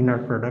 then the inner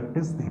product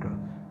is 0.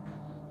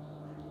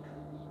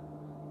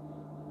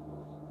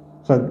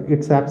 So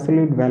its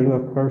absolute value,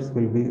 of course,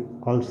 will be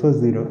also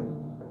 0.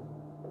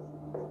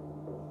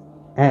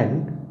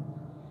 And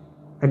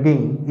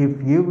again,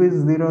 if U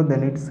is 0,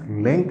 then its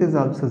length is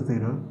also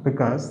 0,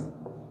 because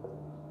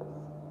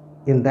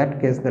in that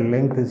case the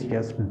length is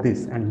just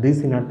this, and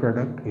this inner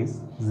product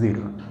is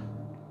 0.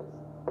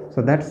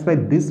 So that's why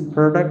this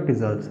product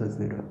is also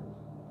 0.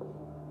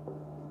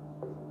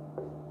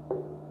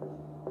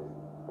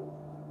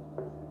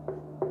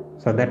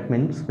 So that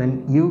means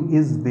when U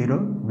is 0,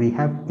 we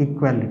have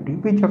equality,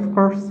 which of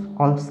course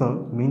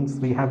also means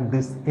we have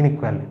this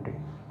inequality,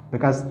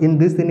 because in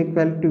this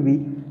inequality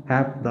we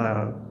have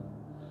the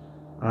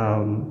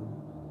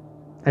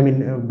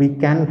we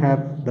can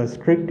have the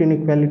strict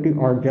inequality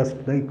or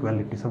just the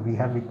equality. So we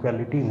have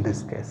equality in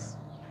this case.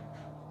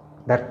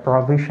 That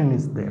provision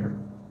is there.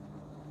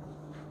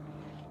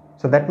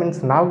 So that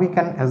means now we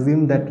can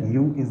assume that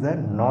U is a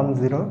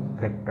non-zero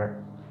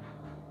vector.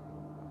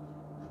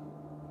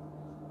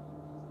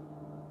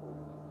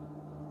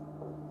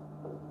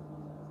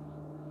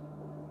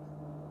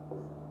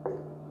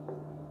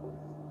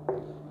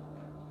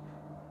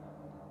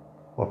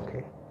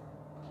 Okay.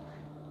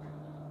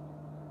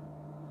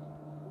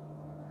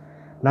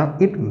 Now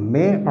it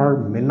may or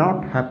may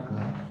not happen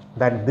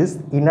that this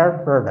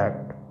inner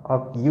product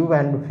of U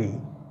and V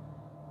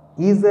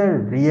is a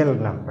real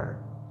number.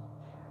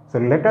 So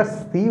let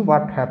us see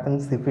what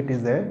happens if it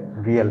is a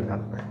real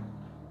number.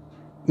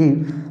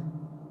 If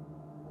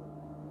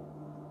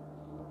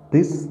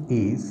this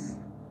is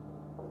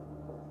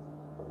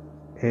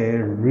a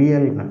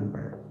real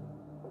number,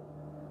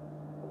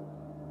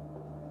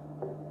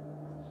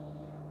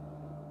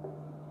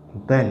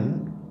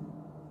 then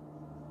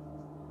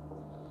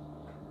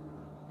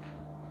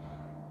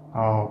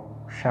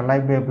shall I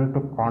be able to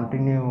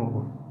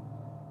continue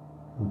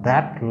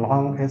that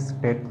long a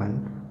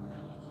statement?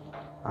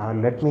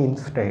 Let me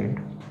instead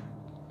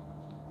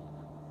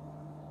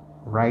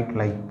write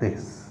like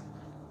this.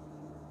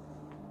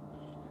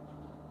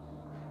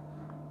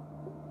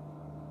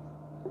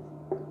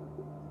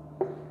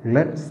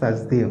 let's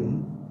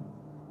assume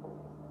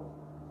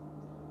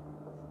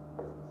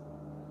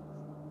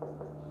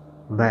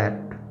that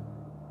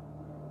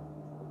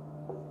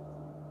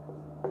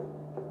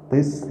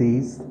this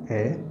is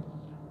a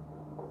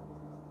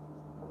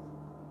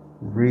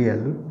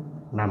real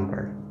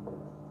number.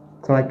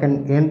 So I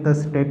can end the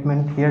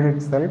statement here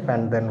itself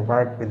and then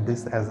work with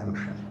this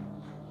assumption.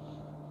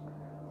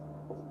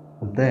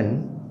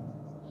 Then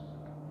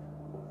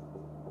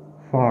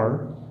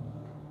for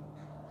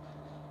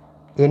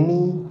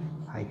any,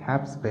 I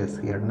have space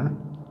here now,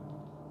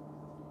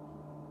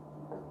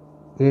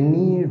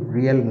 any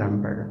real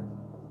number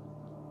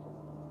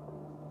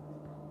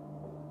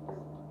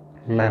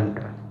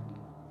lambda.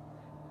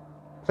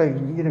 So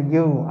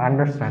you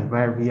understand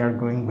where we are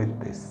going with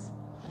this.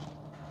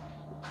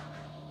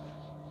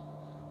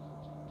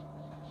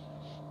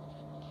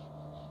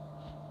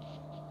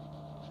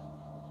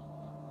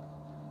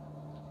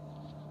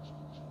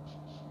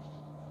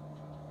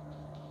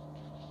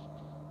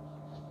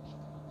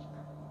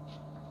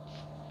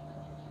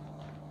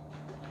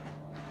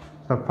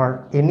 So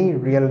for any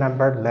real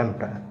number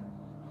lambda,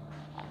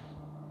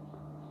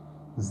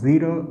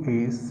 0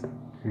 is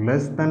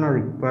less than or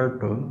equal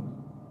to,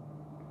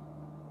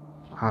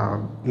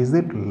 is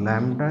it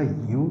lambda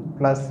u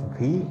plus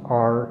v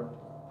or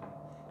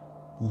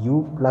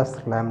u plus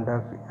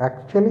lambda v?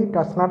 Actually it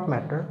does not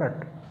matter,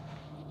 but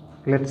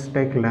let's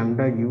take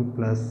lambda u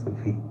plus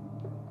v.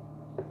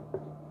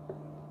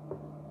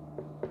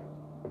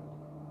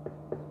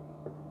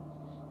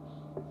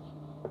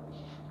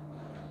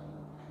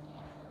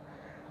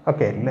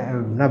 Okay,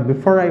 now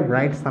before I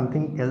write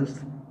something else,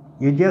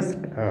 you just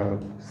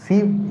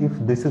see if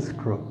this is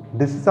true.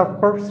 This is of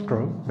course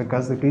true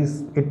because it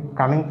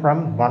coming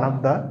from one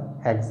of the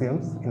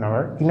axioms in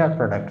our inner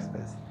product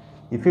space.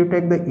 If you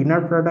take the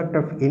inner product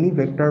of any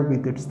vector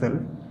with itself,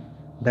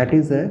 that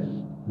is a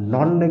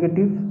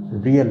non-negative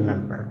real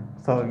number.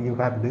 So you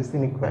have this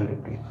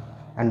inequality.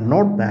 And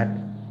note that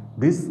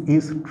this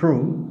is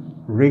true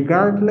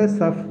regardless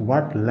of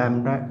what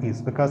lambda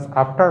is, because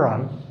after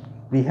all,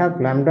 we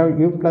have lambda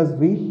u plus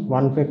v,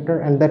 one vector,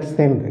 and that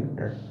same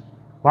vector,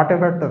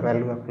 whatever the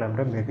value of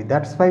lambda may be.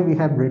 That's why we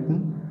have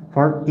written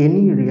for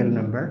any real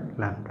number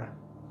lambda.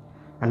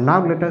 And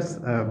now let us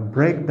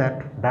break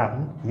that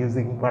down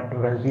using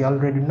whatever we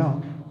already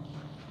know.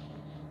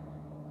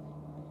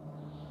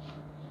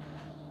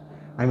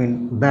 I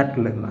mean that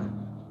lemma.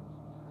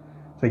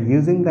 So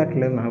using that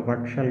lemma,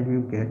 what shall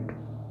you get?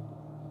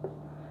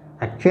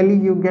 Actually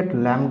you get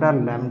lambda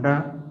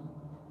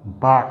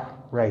bar,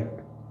 right?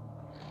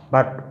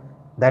 But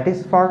that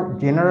is for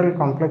general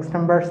complex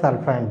numbers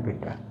alpha and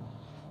beta.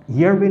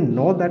 Here we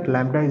know that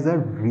lambda is a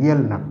real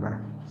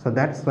number. So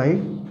that's why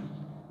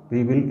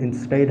we will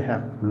instead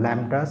have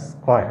lambda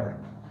square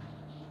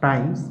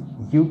times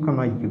u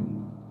comma u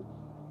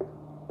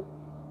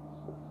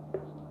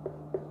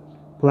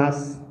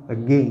plus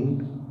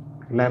again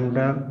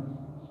lambda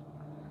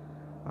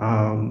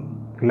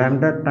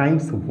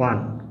times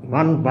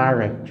 1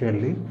 bar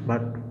actually,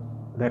 but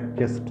that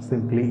just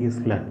simply is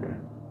lambda,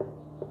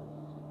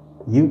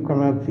 u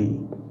comma v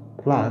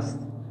plus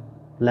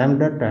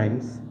lambda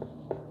times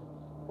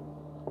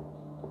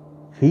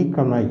v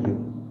comma u,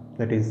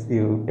 that is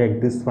you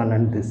take this one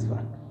and this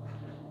one,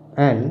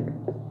 and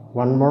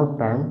one more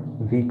term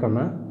v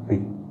comma v.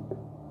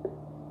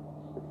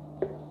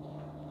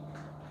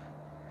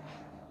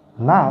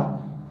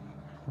 Now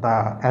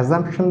the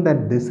assumption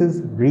that this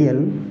is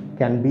real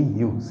can be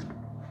used.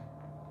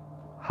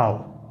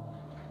 How?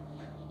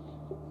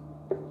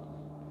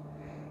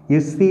 You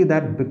see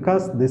that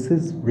because this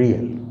is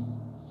real,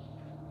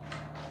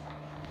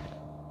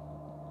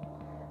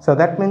 so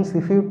that means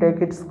if you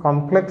take its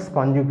complex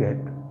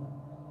conjugate,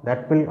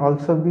 that will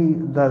also be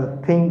the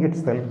thing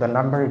itself, the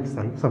number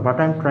itself. So what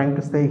I am trying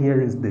to say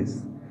here is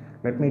this.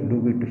 Let me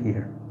do it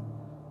here.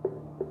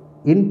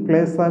 In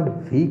place of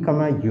v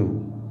comma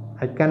u,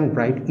 I can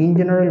write, in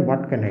general,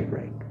 what can I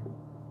write?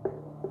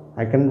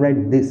 I can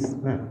write this.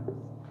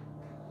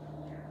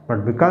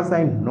 But because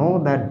I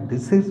know that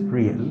this is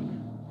real,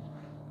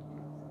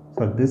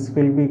 so this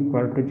will be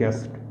equal to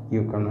just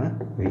u comma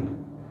v.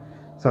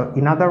 So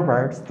in other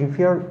words, if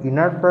your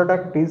inner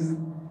product is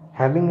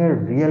having a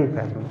real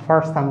value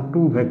for some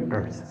two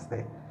vectors,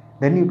 say,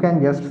 then you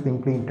can just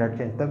simply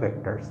interchange the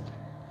vectors.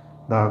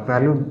 The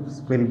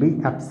values will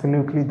be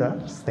absolutely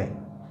the same.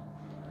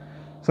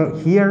 So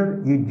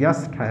here you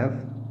just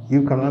have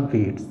u comma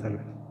v itself.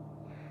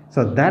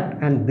 So that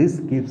and this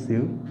gives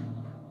you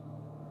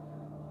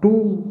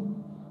 2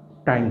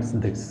 times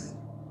this.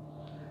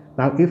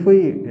 Now if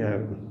we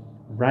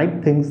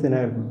write things in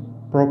a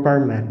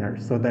proper manner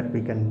so that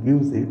we can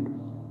use it,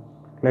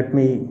 let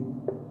me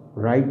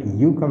write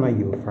u comma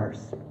u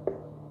first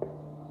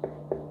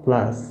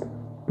plus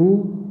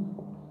 2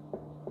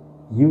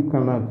 u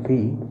comma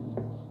v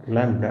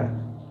lambda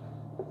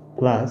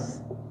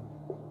plus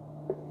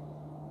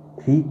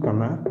v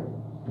comma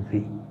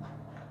v.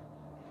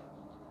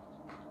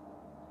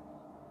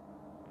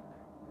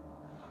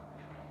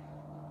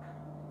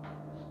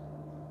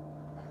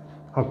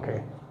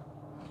 Okay.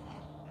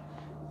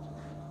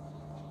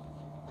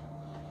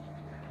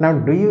 Now,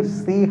 do you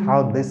see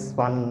how this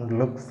one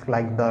looks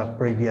like the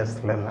previous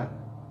lemma?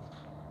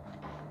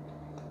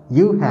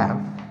 You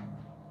have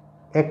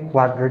a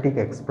quadratic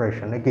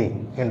expression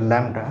again in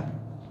lambda,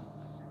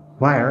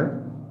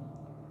 where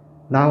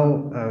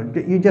now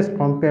you just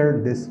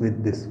compare this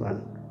with this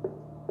one,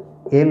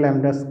 a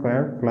lambda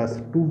square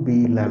plus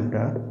 2b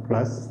lambda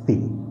plus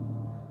c.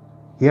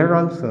 Here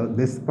also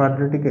this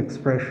quadratic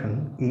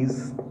expression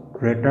is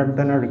greater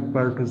than or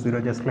equal to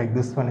 0, just like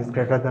this one is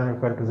greater than or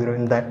equal to 0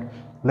 in that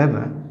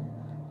lemma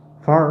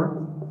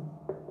for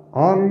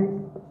all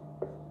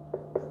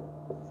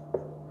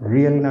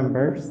real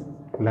numbers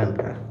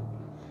lambda.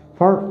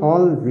 For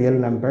all real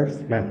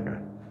numbers lambda.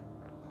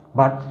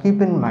 But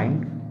keep in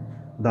mind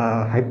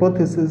the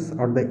hypothesis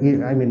or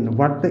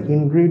what the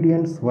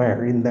ingredients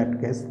were in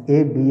that case,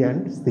 a, b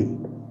and c.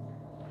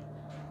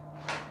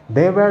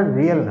 They were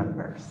real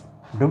numbers.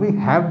 Do we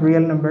have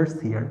real numbers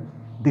here?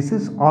 This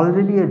is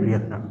already a real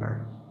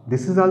number.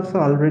 This is also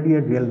already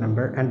a real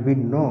number, and we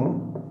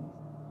know,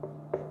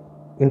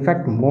 in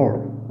fact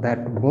more,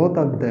 that both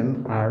of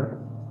them are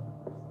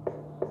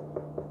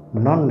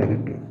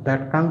non-negative.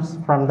 That comes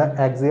from the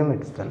axiom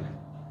itself.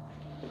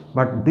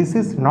 But this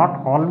is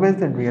not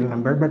always a real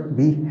number, but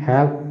we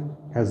have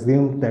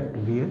assumed that to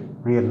be a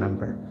real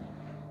number.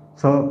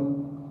 So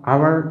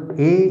our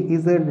a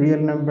is a real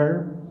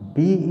number,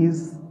 b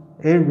is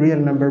a real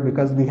number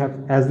because we have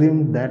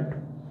assumed that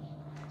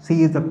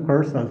c is of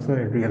course also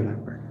a real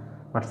number.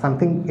 But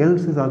something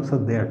else is also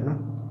there, no?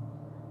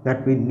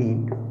 That we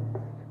need.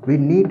 We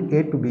need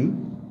a to be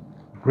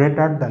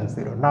greater than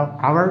 0. Now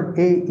our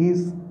a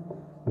is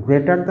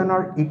greater than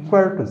or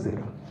equal to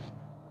 0.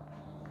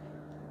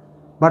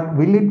 But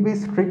will it be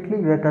strictly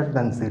greater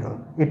than 0?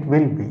 It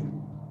will be.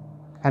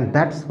 And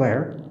that's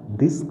where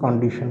this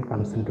condition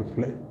comes into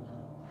play.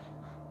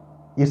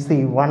 You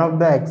see, one of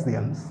the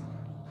axioms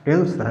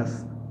tells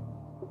us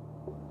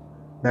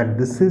that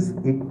this is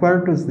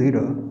equal to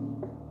 0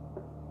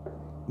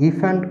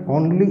 if and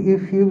only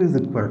if u is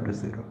equal to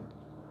 0.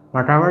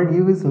 But our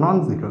u is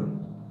non-zero.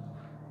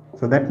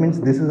 So that means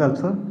this is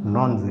also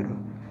non-zero.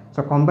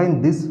 So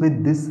combine this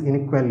with this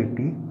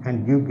inequality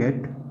and you get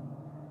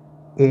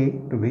a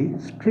to be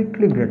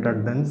strictly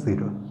greater than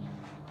 0.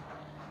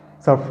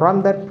 So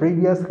from that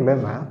previous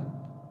lemma,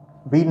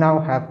 we now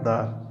have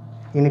the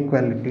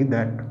inequality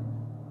that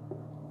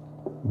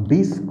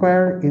b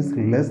square is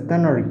less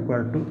than or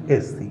equal to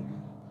ac,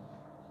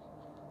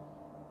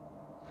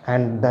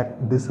 and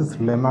that this is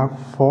lemma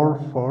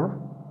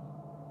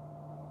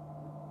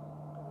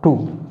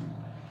 442.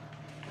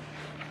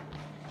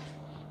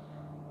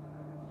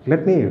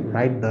 Let me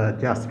write the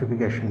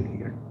justification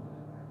here.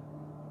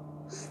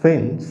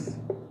 Since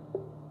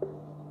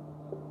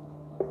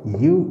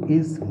u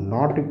is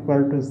not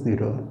equal to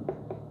 0,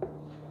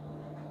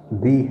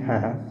 we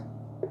have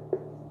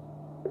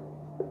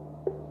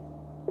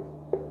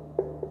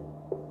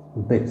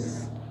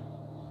this.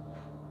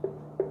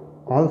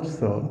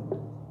 Also,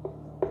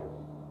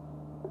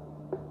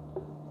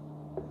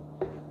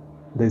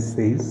 this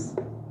is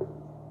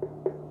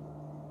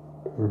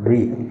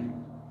real.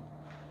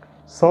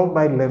 So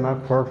by lemma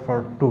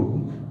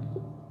 442,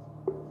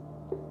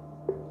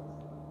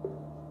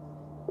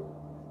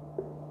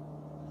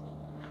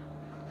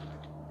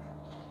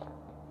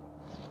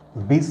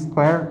 b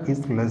square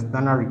is less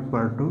than or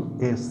equal to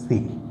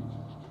ac.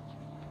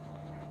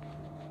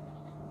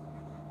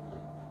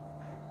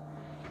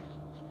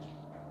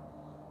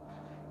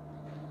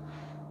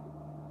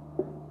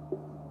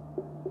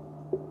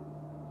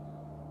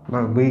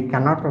 But we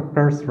cannot of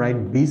course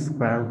write b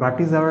square. What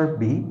is our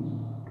b?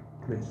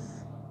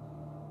 This.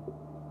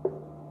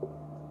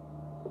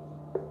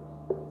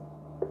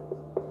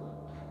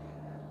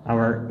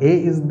 Our a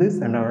is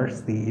this and our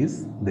c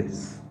is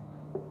this.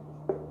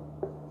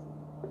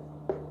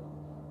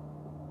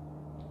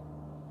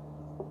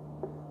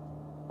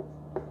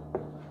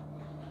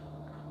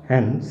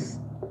 Hence,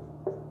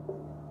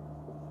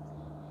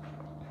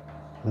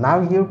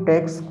 now you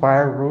take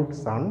square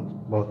roots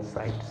on both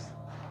sides.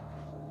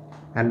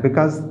 And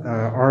because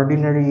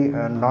ordinary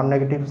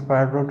non-negative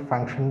square root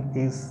function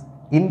is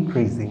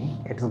increasing,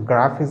 its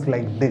graph is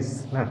like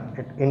this.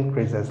 It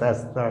increases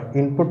as the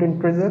input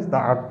increases, the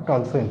output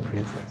also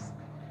increases.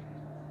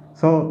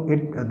 So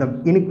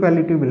the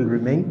inequality will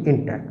remain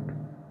intact.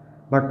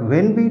 But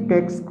when we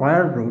take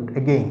square root,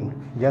 again,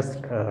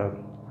 just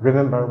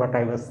remember what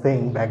I was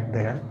saying back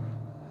there.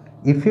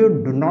 If you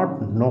do not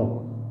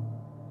know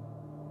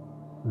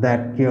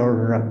that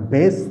your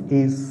base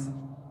is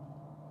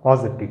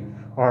positive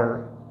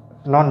or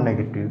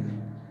non-negative,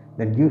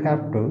 then you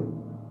have to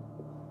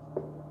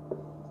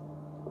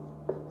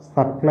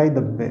supply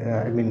the,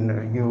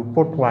 you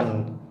put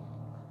one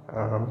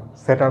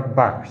set of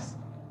bars,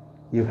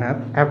 you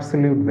have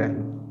absolute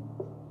value.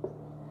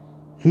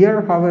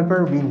 Here,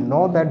 however, we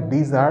know that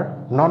these are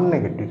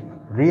non-negative,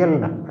 real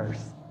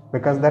numbers,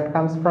 because that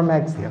comes from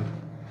axiom.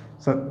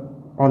 So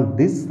on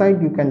this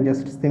side, you can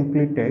just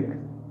simply take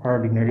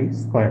ordinary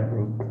square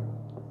root.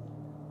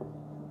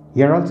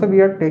 Here also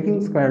we are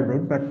taking square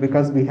root, but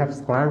because we have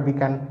square, we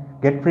can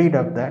get rid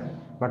of that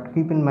but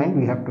keep in mind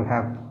we have to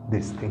have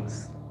these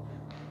things.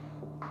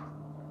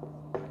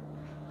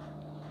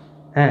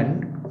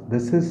 And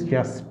this is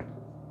just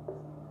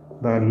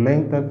the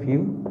length of u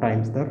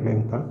times the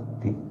length of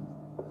v.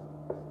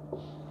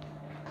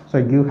 So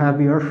you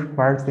have your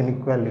Schwarz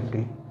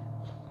inequality,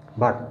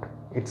 but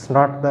it's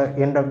not the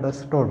end of the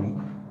story.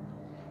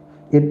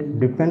 It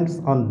depends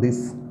on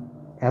this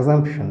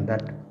assumption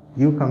that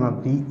u comma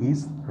v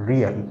is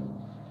real.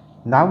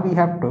 Now we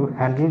have to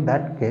handle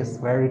that case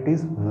where it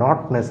is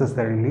not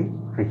necessarily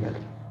real.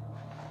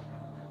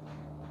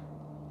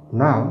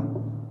 Now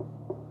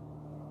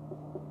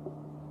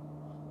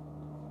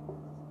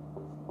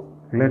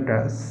let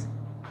us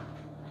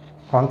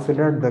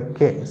consider the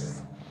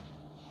case.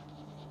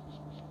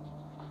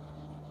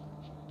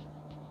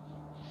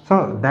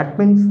 So that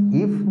means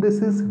if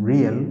this is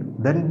real,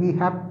 then we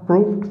have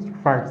proved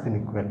Schwarz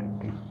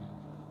inequality,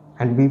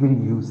 and we will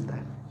use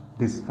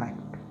this fact.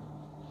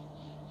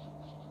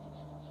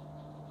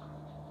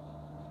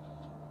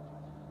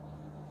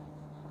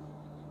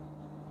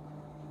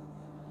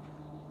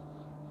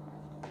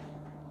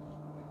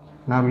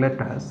 Now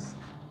let us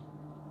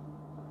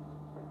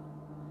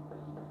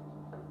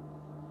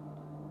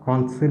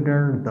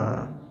consider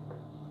the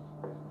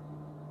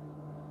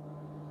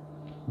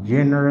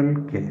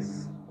general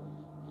case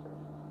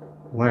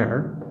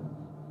where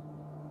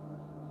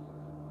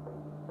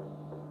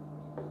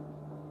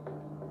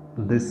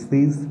this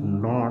is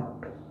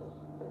not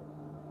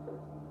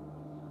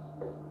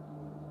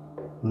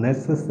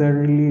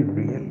necessarily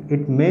real.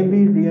 It may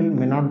be real,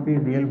 may not be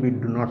real, we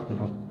do not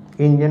know.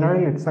 In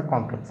general, it's a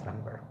complex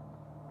number.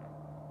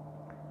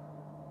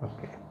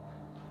 Okay.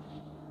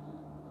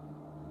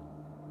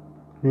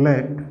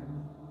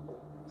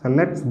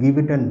 Let's give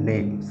it a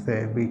name.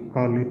 Say we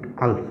call it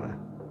alpha.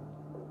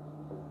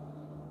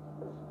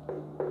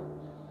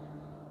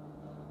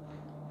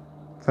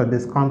 So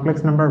this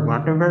complex number,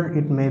 whatever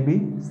it may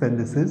be, say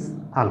this is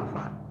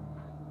alpha.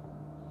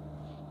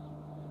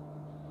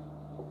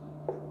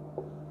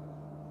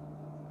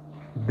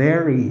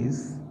 There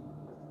is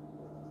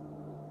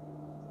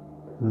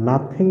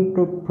nothing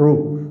to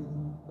prove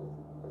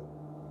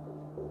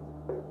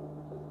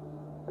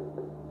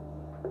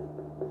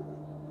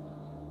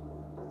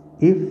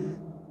if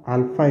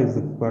alpha is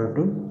equal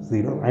to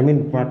 0. I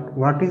mean,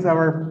 what is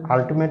our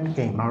ultimate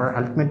aim? Our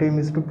ultimate aim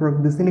is to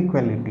prove this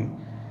inequality.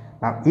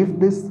 Now, if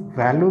this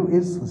value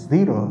is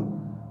 0,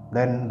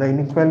 then the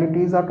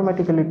inequality is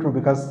automatically true,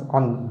 because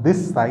on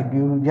this side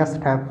you just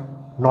have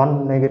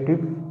non-negative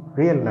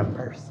real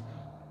numbers.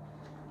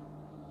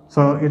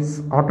 So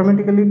it's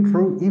automatically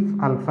true if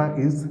alpha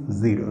is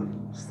 0.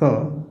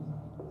 So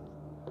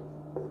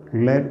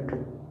let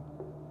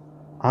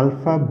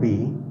alpha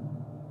be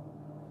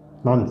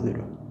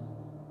non-zero.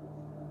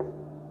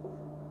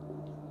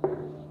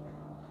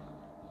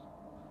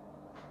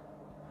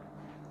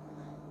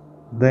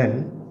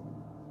 Then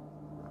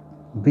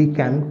we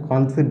can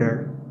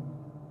consider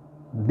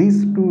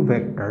these two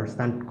vectors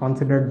and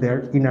consider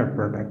their inner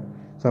product.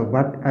 So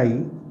what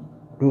I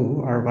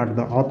do, or what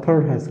the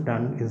author has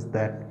done, is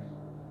that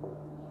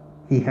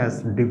he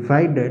has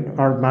divided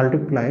or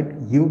multiplied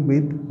u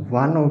with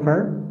 1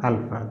 over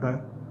alpha,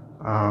 the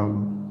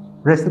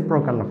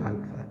reciprocal of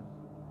alpha,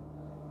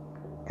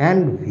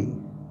 and v.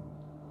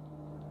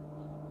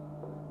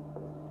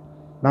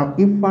 Now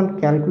if one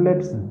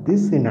calculates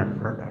this inner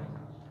product,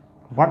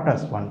 what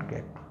does one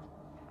get?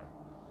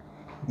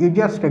 You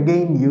just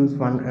again use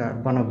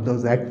one of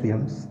those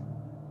axioms.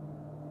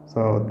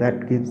 So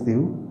that gives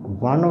you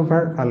 1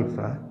 over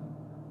alpha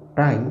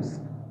times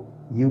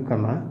u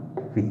comma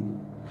v.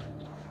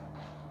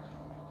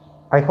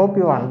 I hope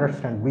you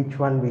understand which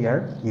one we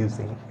are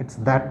using. It's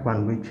that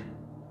one which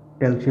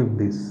tells you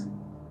this.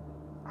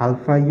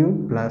 Alpha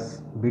u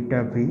plus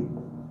beta v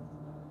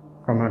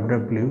comma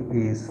w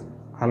is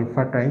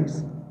alpha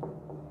times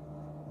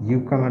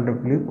u comma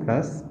w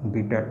plus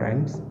beta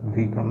times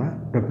v comma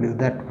w,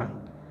 that one.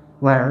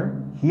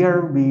 Where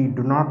here we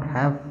do not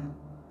have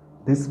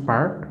this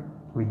part,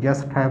 we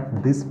just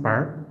have this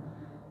part,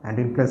 and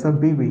in place of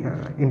v we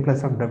have, in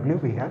place of w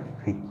we have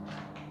v.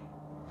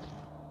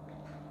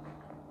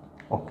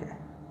 Okay.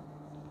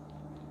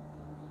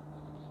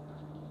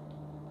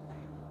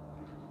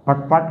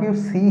 But what you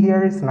see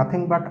here is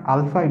nothing but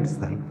alpha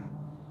itself.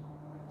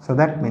 So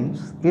that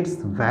means its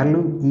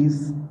value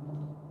is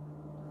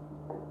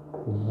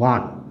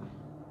 1,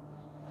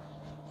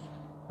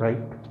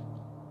 right?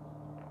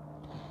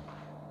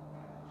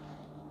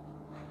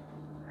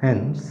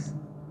 Hence,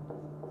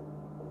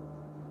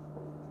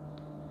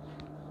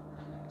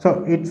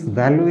 so its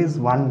value is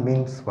 1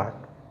 means what?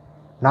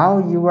 Now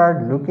you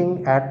are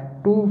looking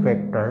at two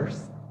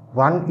vectors,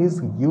 one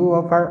is u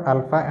over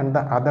alpha and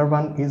the other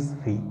one is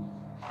v,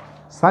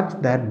 such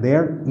that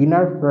their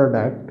inner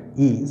product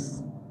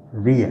is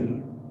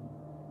real,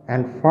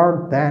 and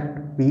for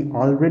that we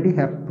already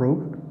have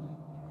proved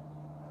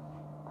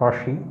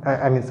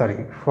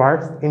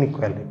Schwarz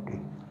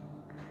inequality.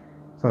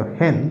 So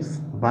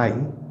hence by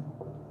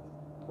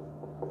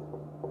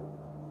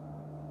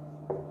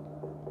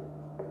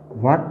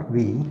what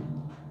we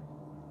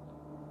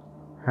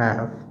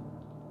have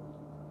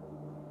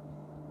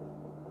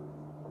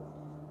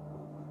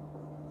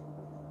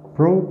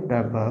proved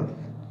above,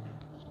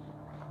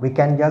 we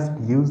can just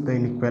use the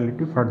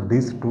inequality for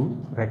these two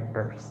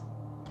vectors.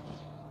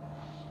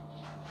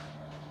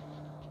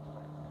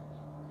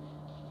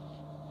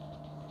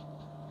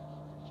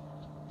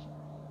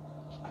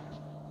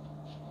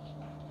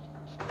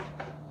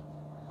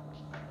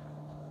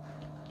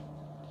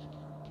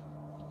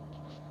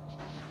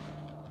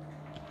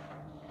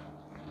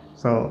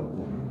 So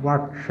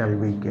what shall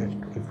we get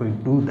if we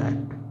do that?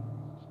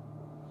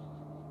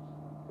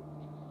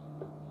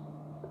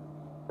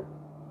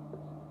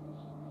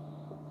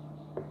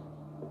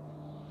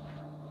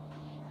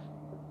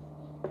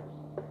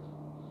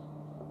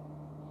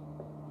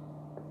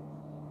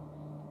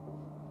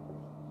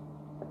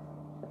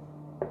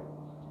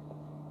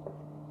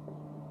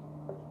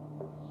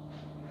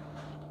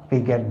 We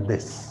get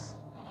this.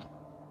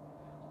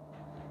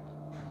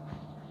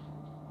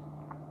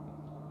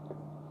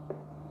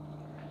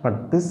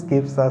 But this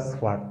gives us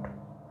what?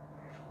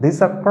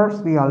 This, of course,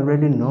 we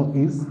already know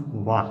is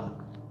 1.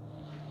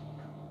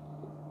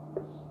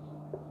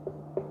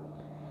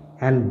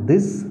 And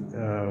this,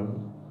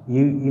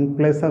 in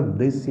place of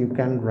this, you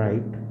can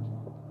write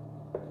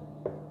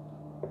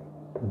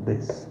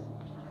this.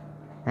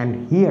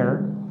 And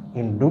here,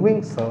 in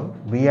doing so,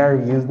 we are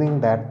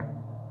using that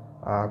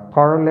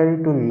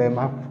corollary to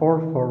lemma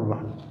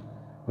 441,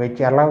 which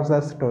allows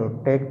us to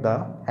take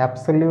the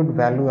absolute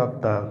value of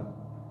the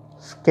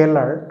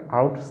scalar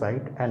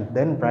outside and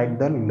then write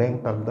the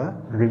length of the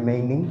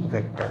remaining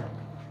vector.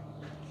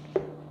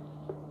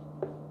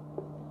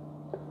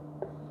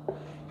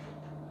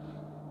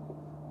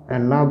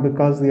 And now,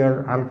 because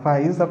your alpha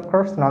is of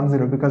course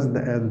non-zero, because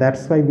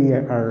that's why we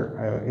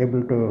are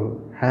able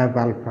to have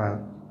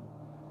alpha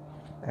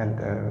and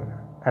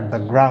at the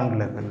ground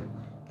level,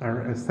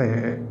 or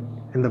say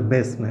in the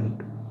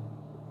basement.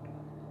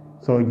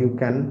 So you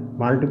can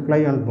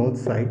multiply on both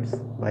sides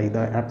by the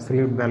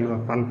absolute value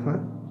of alpha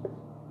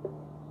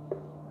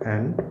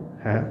and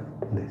have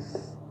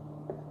this.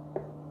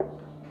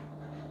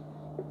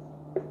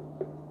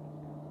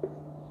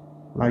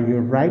 Now you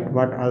write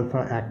what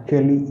alpha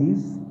actually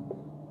is.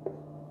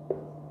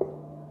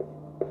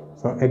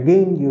 So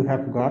again you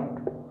have got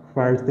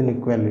Schwarz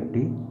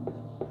inequality,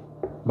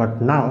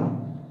 but now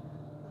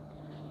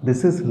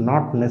this is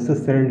not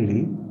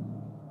necessarily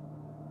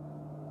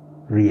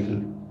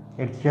real.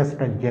 It's just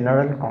a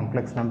general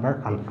complex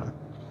number alpha.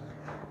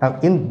 Now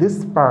in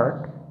this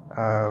part,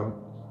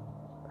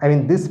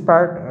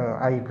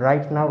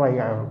 right now I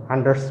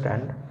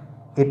understand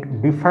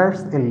it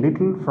differs a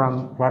little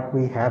from what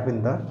we have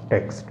in the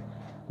text,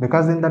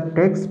 because in the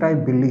text I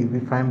believe,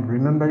 if I am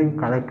remembering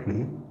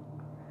correctly,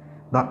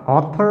 the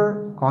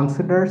author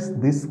considers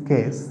this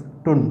case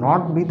to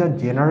not be the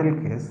general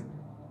case,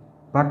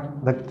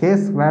 but the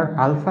case where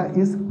alpha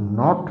is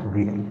not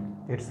real.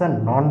 It's a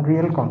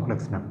non-real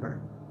complex number.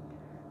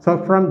 So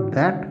from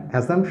that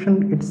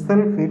assumption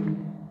itself, it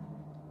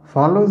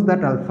follows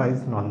that alpha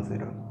is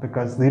non-zero,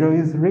 because 0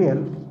 is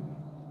real.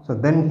 So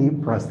then he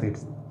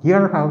proceeds.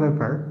 Here,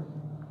 however,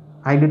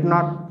 I did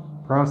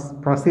not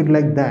proceed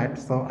like that,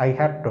 so I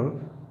had to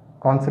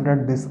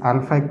consider this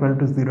alpha equal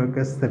to 0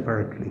 case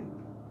separately.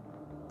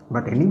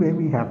 But anyway,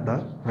 we have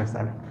the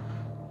result.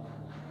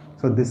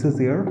 So this is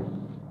your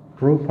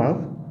proof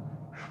of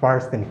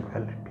Schwarz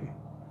inequality.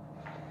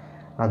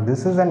 Now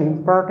this is an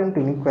important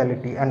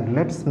inequality, and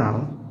let's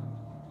now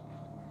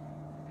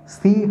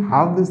see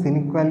how this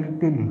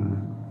inequality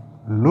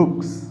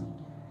looks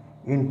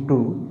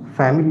into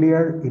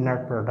familiar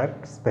inner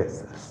product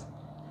spaces.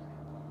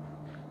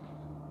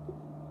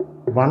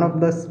 One of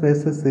the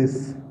spaces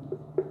is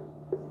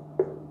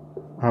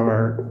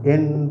our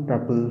n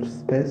tuple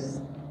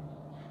space,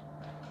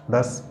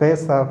 the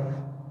space of,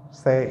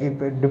 say,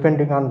 if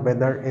depending on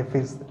whether f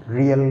is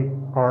real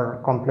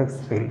or complex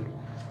field,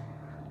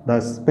 the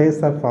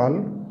space of all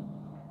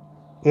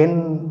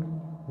n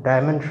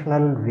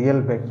dimensional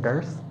real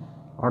vectors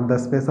or the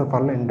space of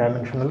all n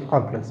dimensional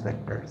complex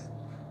vectors,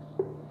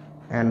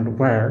 and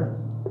where,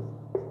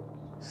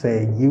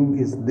 say, u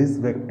is this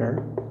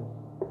vector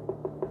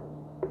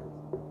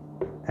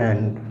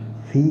and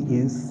v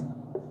is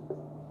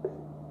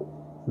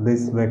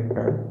this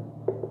vector,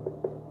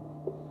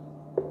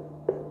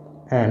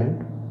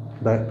 and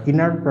the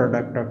inner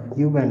product of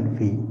u and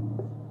v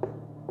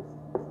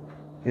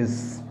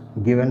is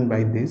given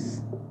by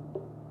this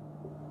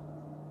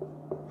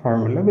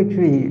formula, which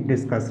we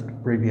discussed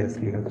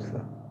previously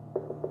also.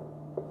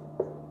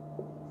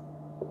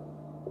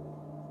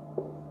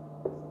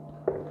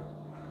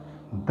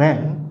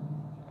 Then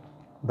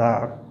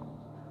the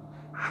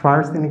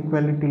Schwarz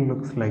inequality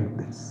looks like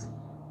this,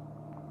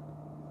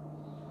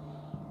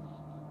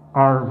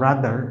 or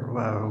rather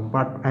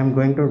what I am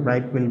going to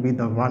write will be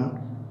the one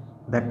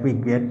that we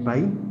get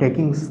by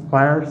taking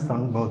squares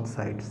on both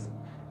sides.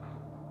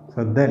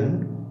 So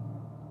then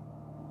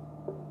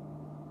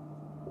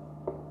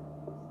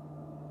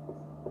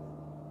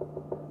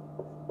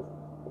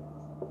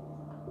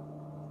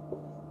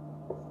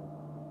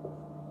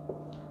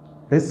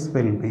this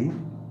will be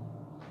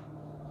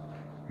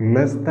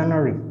less than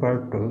or equal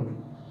to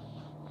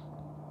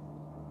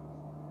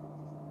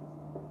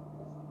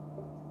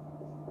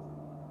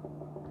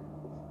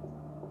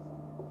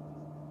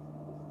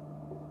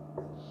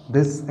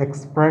this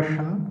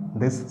expression,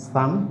 this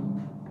sum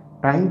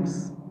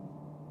times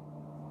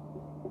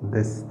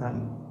this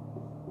sum.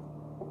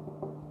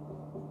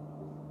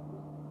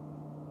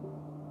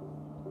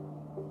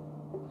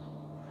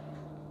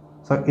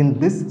 So in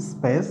this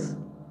space,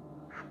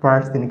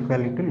 Schwarz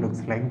inequality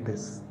looks like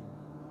this,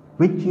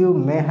 which you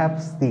may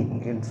have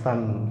seen in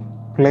some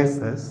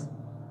places.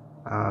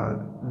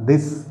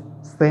 This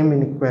same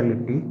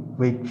inequality,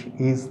 which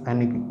is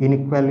an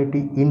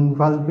inequality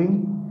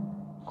involving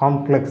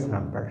complex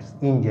numbers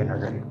in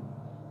general,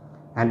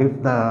 and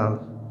if the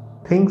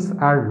things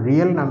are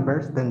real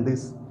numbers, then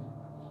this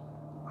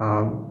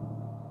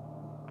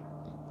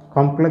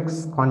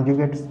complex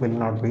conjugates will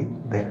not be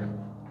there.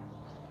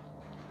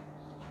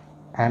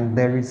 And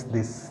there is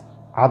this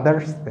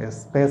other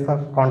space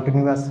of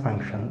continuous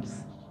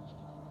functions.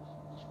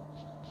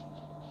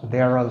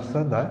 There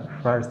also the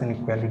Schwarz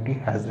inequality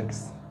has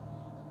its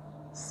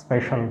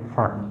special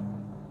form.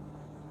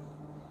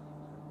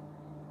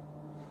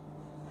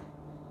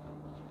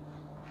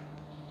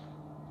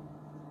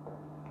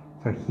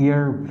 So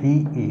here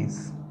V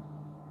is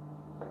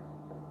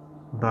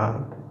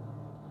the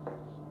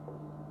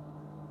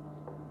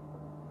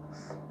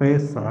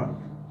space of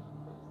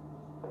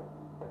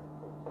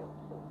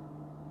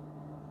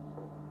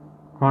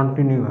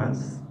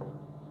continuous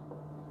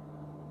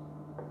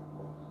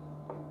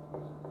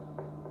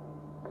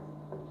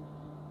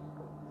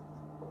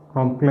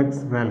complex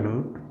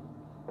valued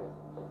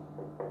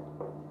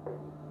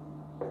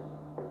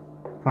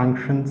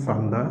functions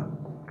on the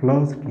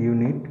closed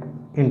unit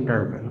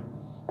interval,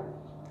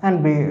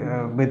 and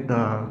with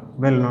the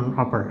well-known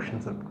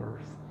operations, of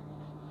course.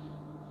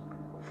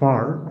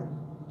 For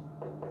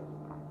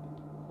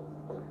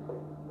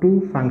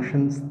two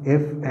functions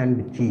f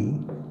and g,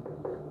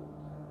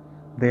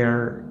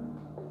 their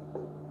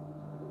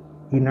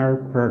inner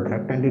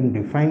product, and in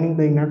defining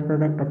the inner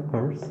product, of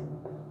course,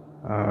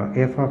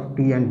 f of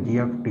t and g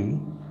of t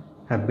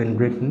have been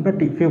written, but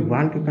if you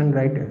want, you can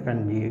write f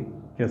and g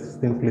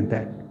just simply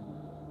that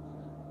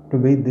to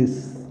be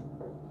this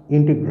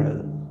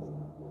integral.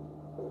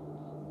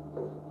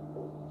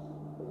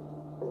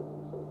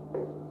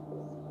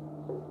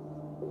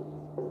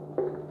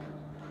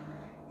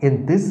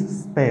 In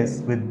this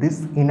space with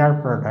this inner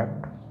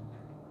product,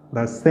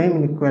 the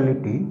same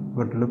inequality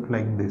would look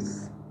like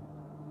this.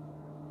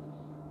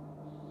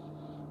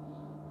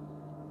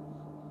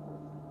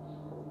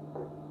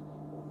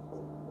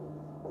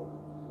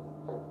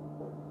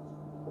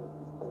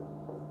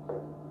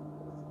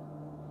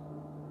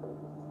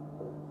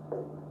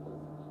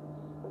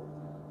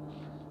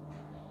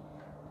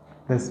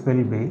 This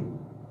will be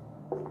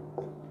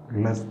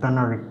less than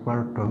or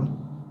equal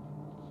to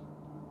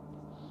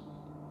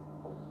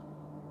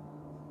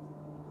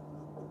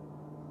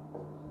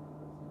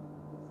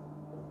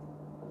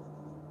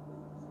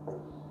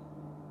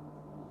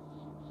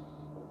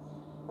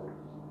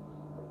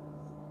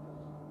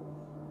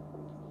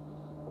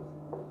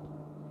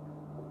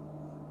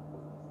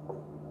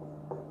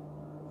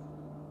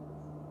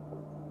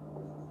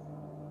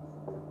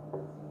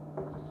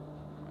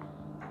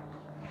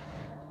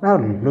Now,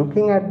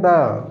 looking at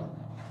the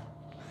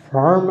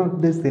form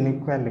of this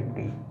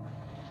inequality,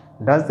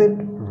 does it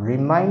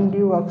remind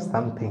you of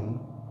something?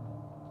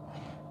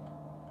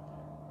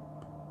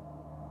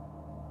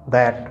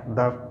 That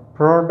the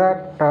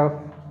product of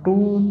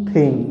two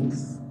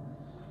things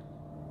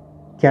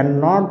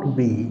cannot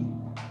be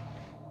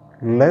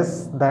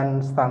less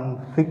than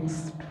some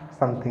fixed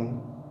something.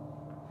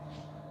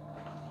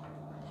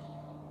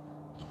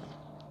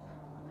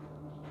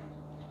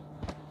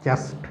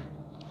 Just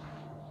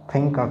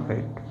think of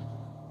it.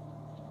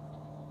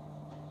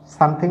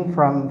 Something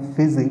from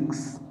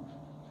physics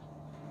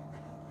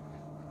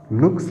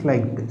looks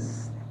like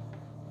this.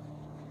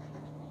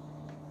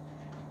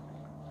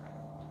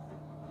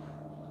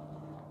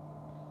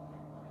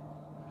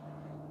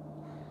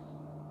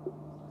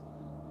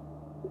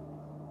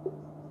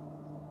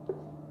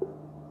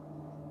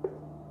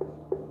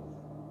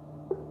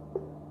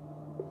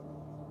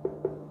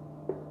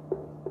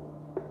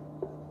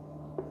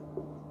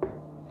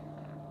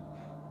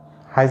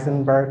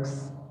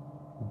 Heisenberg's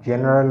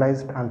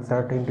generalized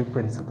uncertainty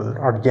principle,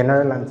 or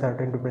general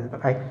uncertainty principle,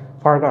 I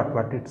forgot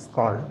what it's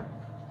called,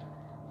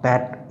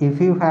 that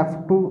if you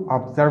have two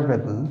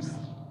observables,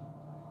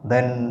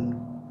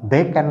 then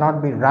they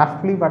cannot be,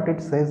 roughly what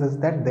it says is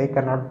that they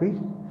cannot be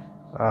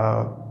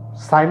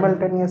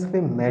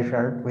simultaneously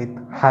measured with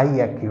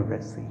high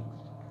accuracy,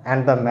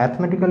 and the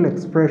mathematical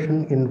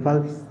expression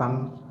involves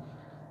some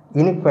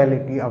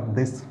inequality of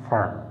this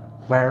form,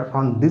 where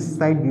on this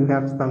side you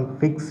have some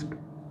fixed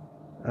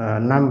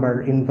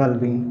number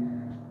involving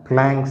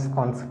Planck's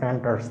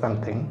constant or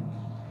something,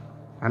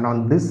 and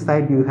on this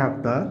side you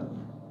have the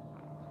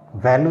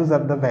values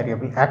of the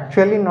variable,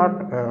 actually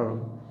not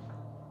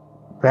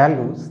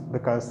values,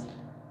 because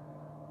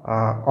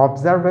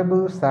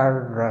observables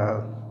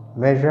are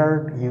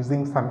measured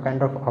using some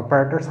kind of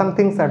operator. Some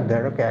things are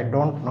there, okay, I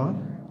don't know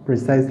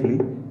precisely,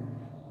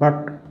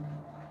 but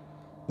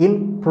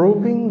in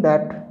proving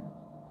that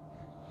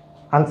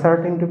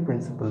uncertainty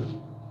principle,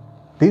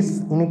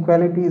 this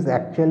inequality is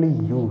actually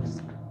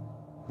used.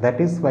 That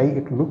is why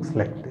it looks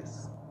like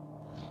this.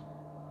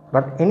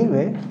 But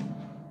anyway,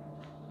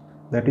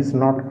 that is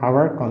not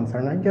our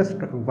concern. I just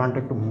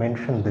wanted to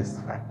mention this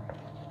fact.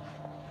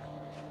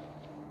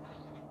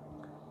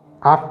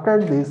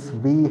 After this,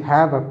 we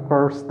have, of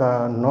course,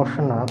 the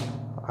notion of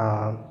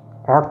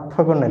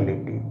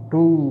orthogonality,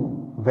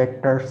 two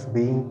vectors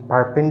being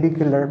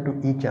perpendicular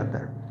to each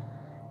other,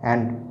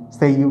 and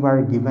say you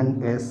are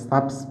given a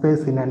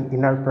subspace in an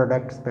inner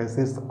product space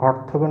is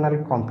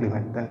orthogonal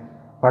complement, then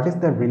what is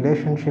the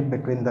relationship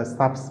between the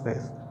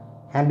subspace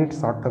and its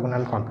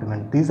orthogonal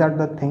complement? These are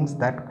the things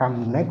that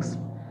come next,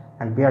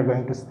 and we are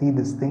going to see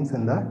these things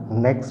in the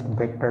next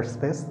vector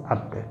space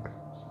update.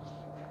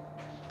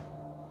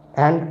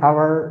 And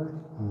our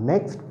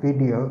next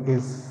video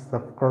is,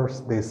 of course,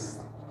 this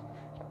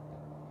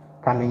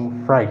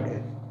coming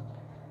Friday,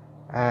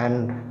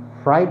 and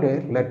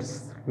Friday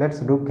let's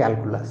do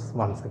calculus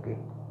once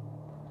again.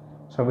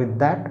 So with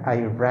that,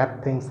 I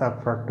wrap things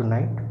up for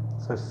tonight.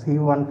 So see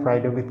you on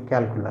Friday with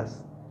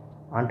calculus.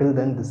 Until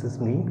then, this is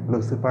me,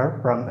 Lucifer,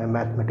 from a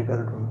mathematical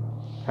room.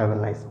 Have a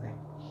nice day.